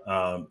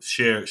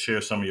share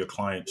some of your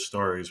client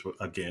stories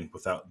again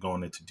without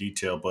going into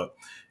detail. But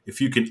if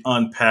you can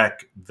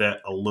unpack that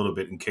a little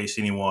bit, in case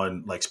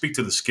anyone like speak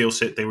to the skill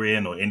set they were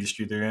in or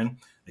industry they're in.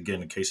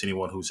 Again, in case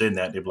anyone who's in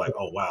that, they'd be like,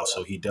 "Oh wow,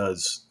 so he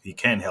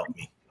can help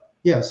me."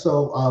 Yeah.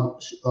 So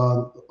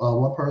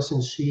one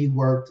person, she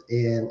worked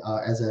in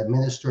as an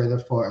administrator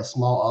for a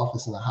small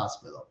office in a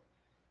hospital.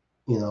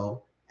 You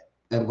know,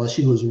 but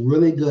she was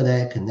really good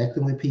at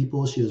connecting with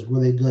people. She was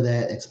really good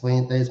at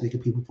explaining things,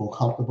 making people feel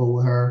comfortable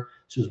with her.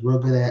 She was real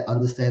good at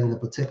understanding a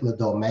particular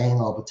domain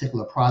or a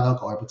particular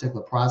product or a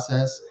particular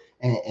process,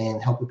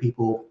 and helping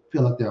people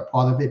feel like they're a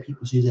part of it.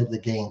 People, she's able to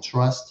gain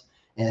trust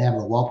and having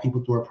to walk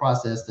people through a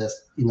process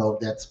that's, you know,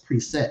 that's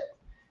preset.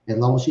 As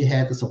long as she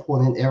had the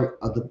supporting area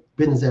of the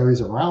business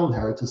areas around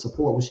her to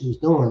support what she was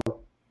doing,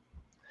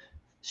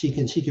 she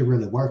can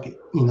really work it,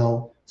 you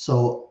know.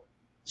 So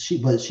she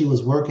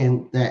was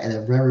working that at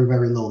a very,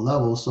 very low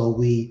level. So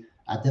we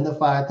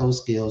identified those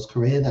skills,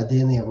 created an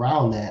identity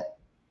around that,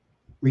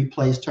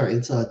 replaced her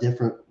into a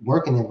different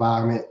working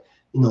environment,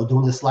 you know,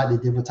 doing a slightly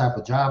different type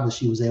of job, but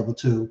she was able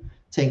to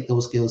take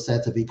those skill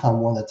sets to become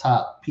one of the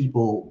top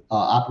people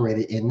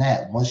operated in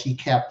that. Once she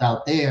capped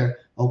out there,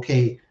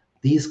 okay,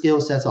 these skill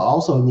sets are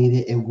also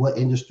needed in what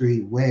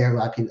industry where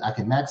I can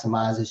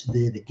maximize it. She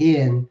did it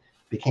again,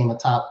 became a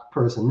top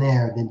person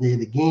there, then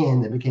did it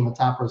again, then became a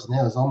top person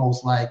there. It's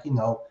almost like, you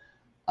know,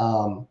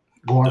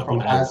 going from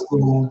high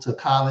school to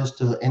college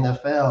to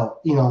NFL,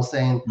 you know what I'm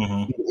saying?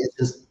 Mm-hmm. It's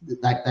just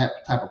like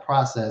that type of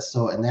process.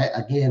 So, and that,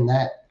 again,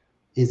 that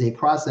is a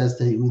process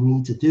that we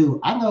need to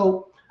do. I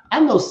know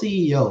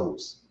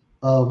CEOs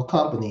of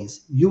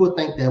companies, you would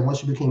think that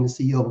once you became the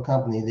CEO of a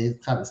company, they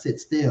kind of sit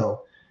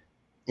still.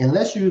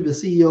 Unless you're the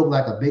CEO of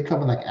like a big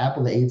company like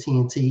Apple or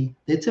AT&T,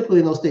 they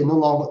typically don't stay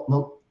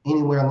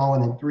anywhere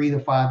longer than 3 to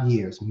 5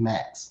 years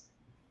max.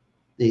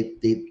 They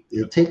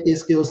take their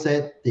skill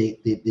set, they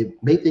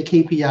make their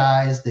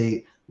KPIs,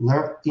 they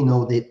learn, you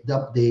know, they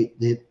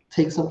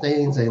take some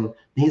things and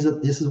this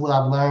is what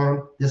I've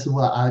learned, this is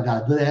what I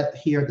got good at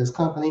here at this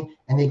company,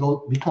 and they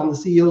go become the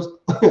CEOs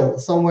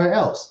somewhere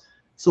else.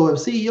 So if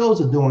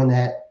CEOs are doing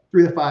that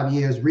 3 to 5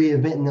 years,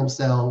 reinventing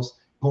themselves,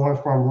 going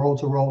from role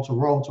to role to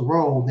role to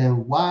role,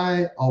 then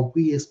why are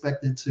we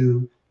expected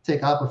to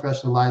take our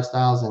professional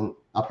lifestyles and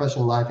our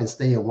personal life and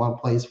stay in one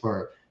place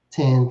for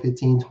 10,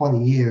 15,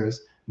 20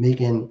 years,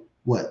 making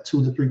what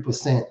 2 to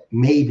 3%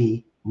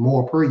 maybe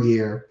more per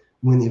year,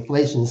 when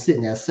inflation is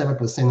sitting at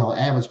 7% on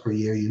average per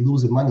year? You're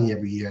losing money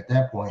every year at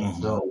that point.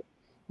 Mm-hmm. So,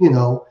 you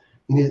know,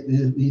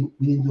 we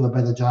need to do a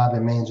better job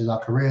at managing our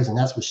careers, and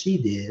that's what she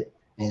did,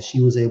 and she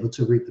was able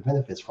to reap the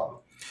benefits from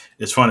it.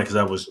 It's funny because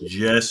I was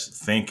just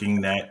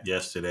thinking that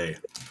yesterday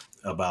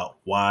about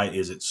why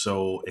is it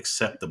so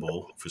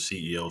acceptable for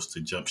CEOs to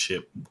jump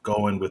ship,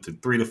 go in with a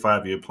 3 to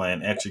 5 year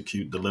plan,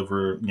 execute,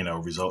 deliver, you know,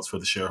 results for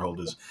the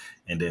shareholders,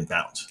 and then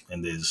bounce.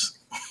 And there's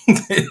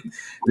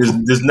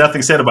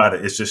nothing said about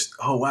it. It's just,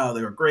 oh wow,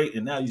 they were great,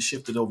 and now you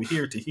shifted over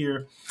here to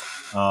here.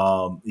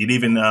 It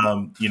even,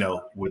 you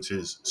know, which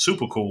is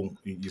super cool.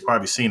 You've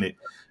probably seen it.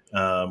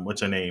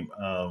 What's her name?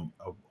 I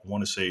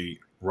want to say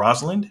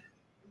Rosalind.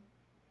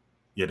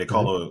 Yeah, they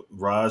call her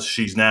Roz.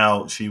 She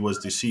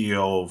was the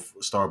CEO of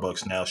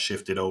Starbucks, now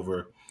shifted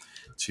over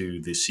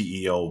to the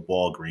CEO of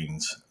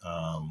Walgreens.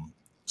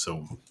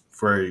 So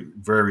very,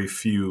 very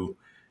few,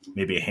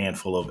 maybe a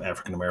handful of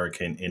African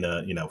American in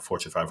a, you know,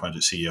 Fortune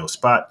 500 CEO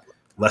spot,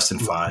 less than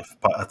 5,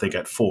 I think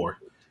at 4,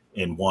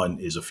 and 1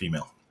 is a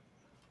female.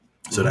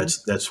 So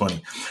that's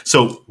funny.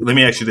 So let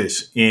me ask you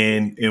this: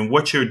 in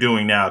what you're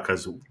doing now,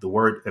 because the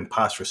word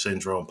imposter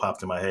syndrome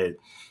popped in my head,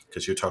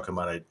 because you're talking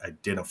about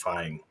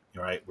identifying.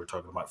 Right, we're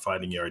talking about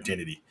finding your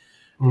identity.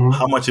 Mm-hmm.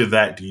 How much of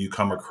that do you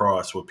come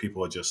across where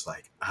people are just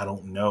like, I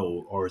don't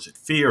know, or is it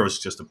fear, or is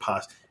it just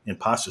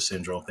imposter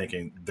syndrome,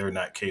 thinking they're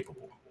not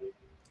capable?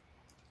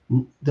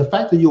 The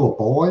fact that you were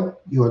born,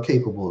 you are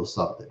capable of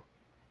something.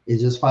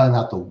 It's just finding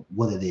out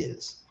what it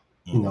is.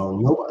 Mm-hmm. You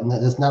know,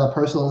 there's not a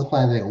person on this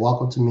planet that can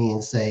walk up to me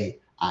and say,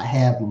 I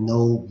have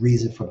no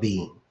reason for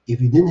being.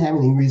 If you didn't have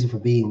any reason for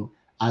being,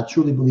 I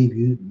truly believe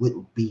you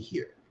wouldn't be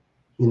here.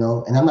 You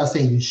know, and I'm not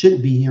saying you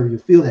shouldn't be here if you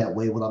feel that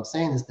way. What I'm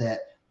saying is that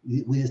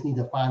we just need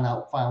to find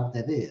what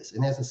that is.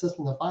 And there's a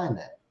system to find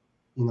that.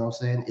 You know what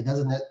I'm saying? It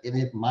doesn't, and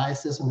if my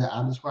system that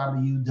I'm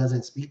describing to you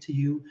doesn't speak to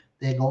you,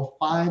 then go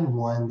find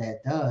one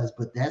that does.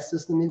 But that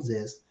system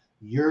exists.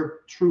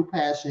 Your true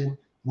passion,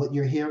 what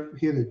you're here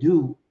to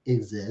do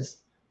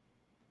exists.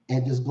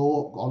 and just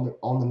go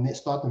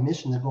start the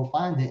mission to go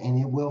find it, and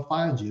it will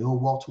find you. It'll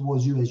walk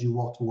towards you as you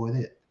walk toward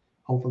it.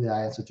 Hopefully,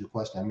 I answered your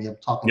question. I mean, I'm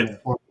talking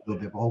Yep. a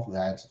little bit, but hopefully,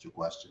 I answered your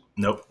question.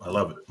 Nope. I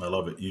love it. I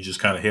love it. You just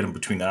kind of hit them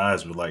between the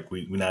eyes. We're like,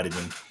 we're not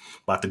even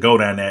about to go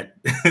down that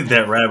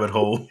that rabbit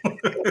hole.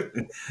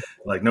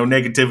 Like, no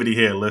negativity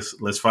here.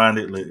 Let's find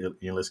it.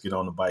 Let's get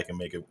on the bike and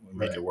make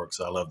it work.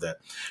 So I love that.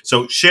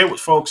 So share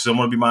with folks. I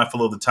want to be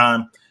mindful of the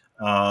time.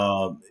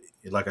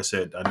 Like I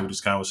said, I knew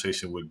this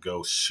conversation would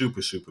go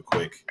super, super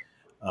quick.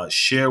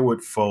 Share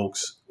with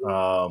folks,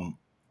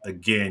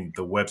 again,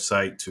 the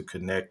website to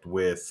connect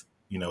with,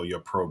 your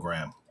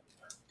program.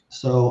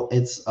 So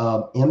it's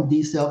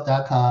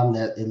mdself.com.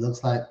 That it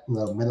looks like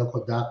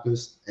medical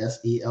doctors,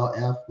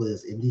 SELF, but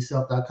it's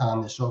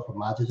mdself.com. It's short for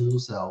My Digital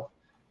Self.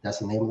 That's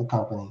the name of the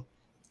company.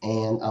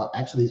 And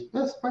actually,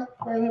 that's right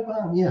here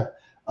behind. Yeah.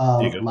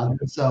 My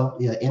Digital Self.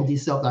 Yeah,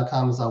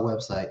 mdself.com is our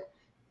website.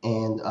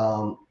 And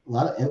a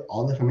lot of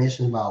all the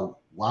information about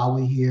why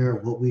we're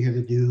here, what we're here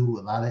to do.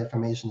 A lot of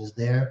information is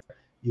there.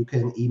 You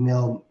can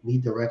email me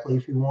directly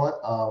if you want.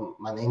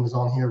 My name is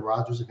on here,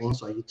 Roger Zavine.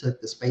 So you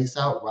took the space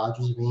out,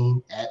 Roger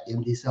Zavine at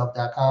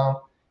mdself.com.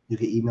 You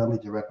can email me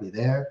directly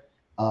there.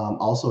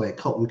 Also, you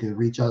can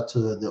reach out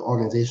to the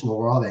organizational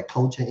world at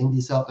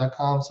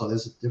coach@mdself.com. So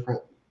there's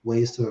different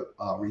ways to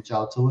reach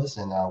out to us,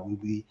 and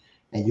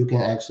you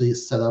can actually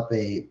set up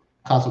a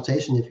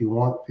consultation if you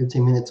want.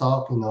 15-minute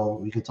talk.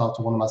 We can talk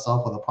to one of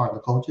myself or the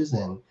partner coaches,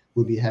 and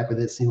we'll be happy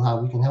to see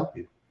how we can help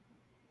you.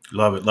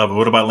 Love it.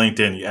 What about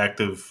LinkedIn? You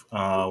active?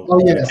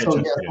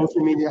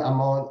 Social media.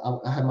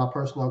 I have my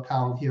personal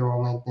account here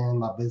on LinkedIn.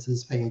 My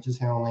business page is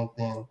here on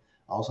LinkedIn.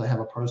 I also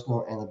have a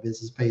personal and a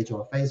business page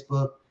on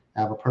Facebook.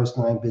 I have a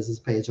personal and business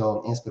page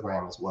on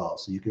Instagram as well.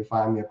 So you can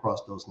find me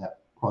across those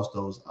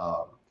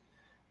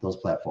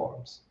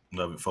platforms.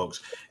 Love it,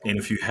 folks. And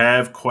if you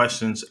have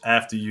questions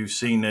after you've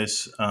seen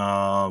this,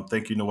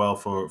 thank you, Noel,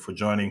 for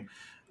joining.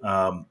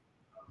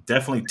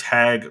 Definitely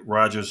tag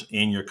Rogers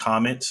in your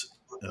comments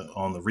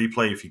on the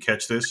replay if you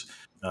catch this.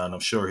 And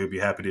I'm sure he'll be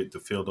happy to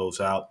fill those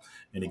out.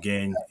 And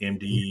again,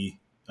 mdself.com,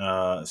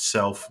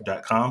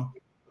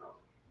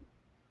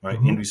 right?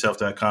 Mm-hmm.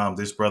 mdself.com.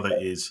 This brother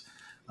is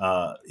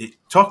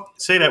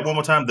say that one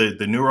more time.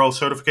 The neuro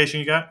certification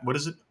you got, what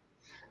is it?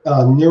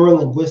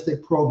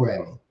 Neuro-linguistic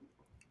programming.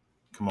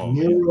 Come on,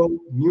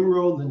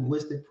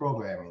 Neuro-linguistic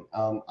programming.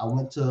 I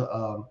went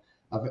to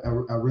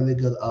a really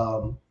good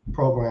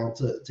program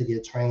to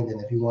get trained in.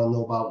 If you want to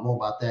know more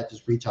about that,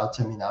 just reach out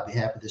to me, and I'll be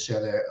happy to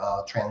share their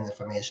training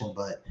information.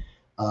 But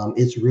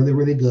it's really,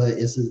 really good.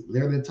 It's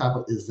literally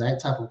the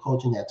exact type of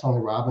coaching that Tony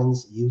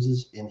Robbins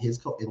uses in his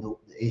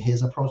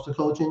approach to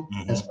coaching,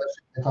 mm-hmm.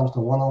 especially when it comes to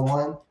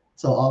one-on-one.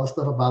 So all the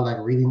stuff about like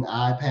reading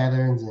eye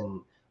patterns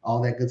and all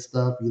that good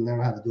stuff, you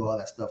learn how to do all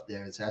that stuff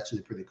there. It's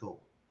actually pretty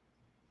cool.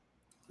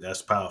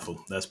 That's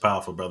powerful. That's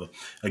powerful, brother.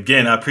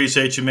 Again, I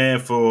appreciate you, man,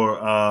 for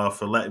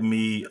letting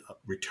me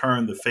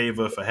return the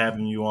favor, for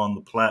having you on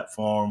the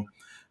platform.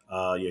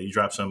 You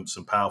dropped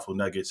some powerful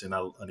nuggets, and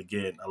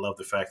again, I love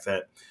the fact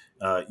that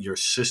your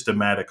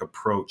systematic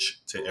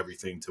approach to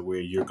everything, to where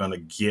you're going to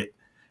get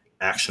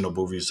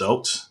actionable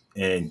results,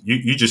 and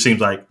you just seems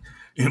like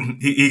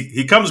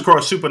he comes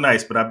across super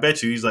nice, but I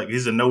bet you he's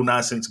a no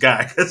nonsense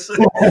guy. I'm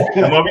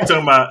gonna be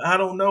talking about, I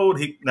don't know.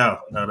 No,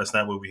 that's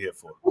not what we're here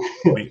for.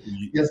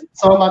 Yes,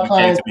 some of my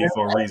clients came to me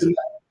for a reason.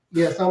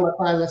 Yeah, some of my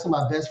clients, that's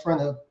my best friend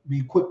will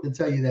be quick to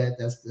tell you that.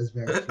 That's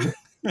very true.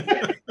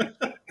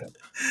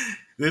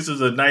 This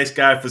is a nice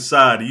guy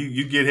facade.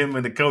 You get him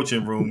in the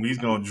coaching room, he's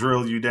gonna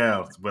drill you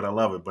down. But I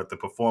love it. But the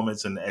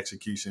performance and the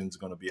execution is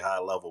gonna be high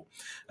level.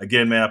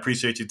 Again, man, I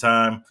appreciate your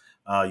time.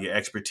 Your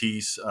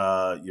expertise,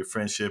 your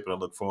friendship, and I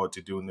look forward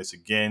to doing this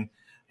again.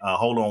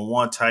 Hold on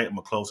one tight. I'm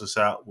gonna close this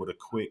out with a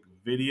quick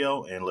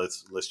video, and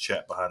let's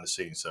chat behind the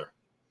scenes, sir.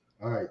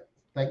 All right.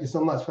 Thank you so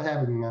much for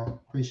having me, man.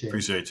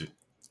 Appreciate you.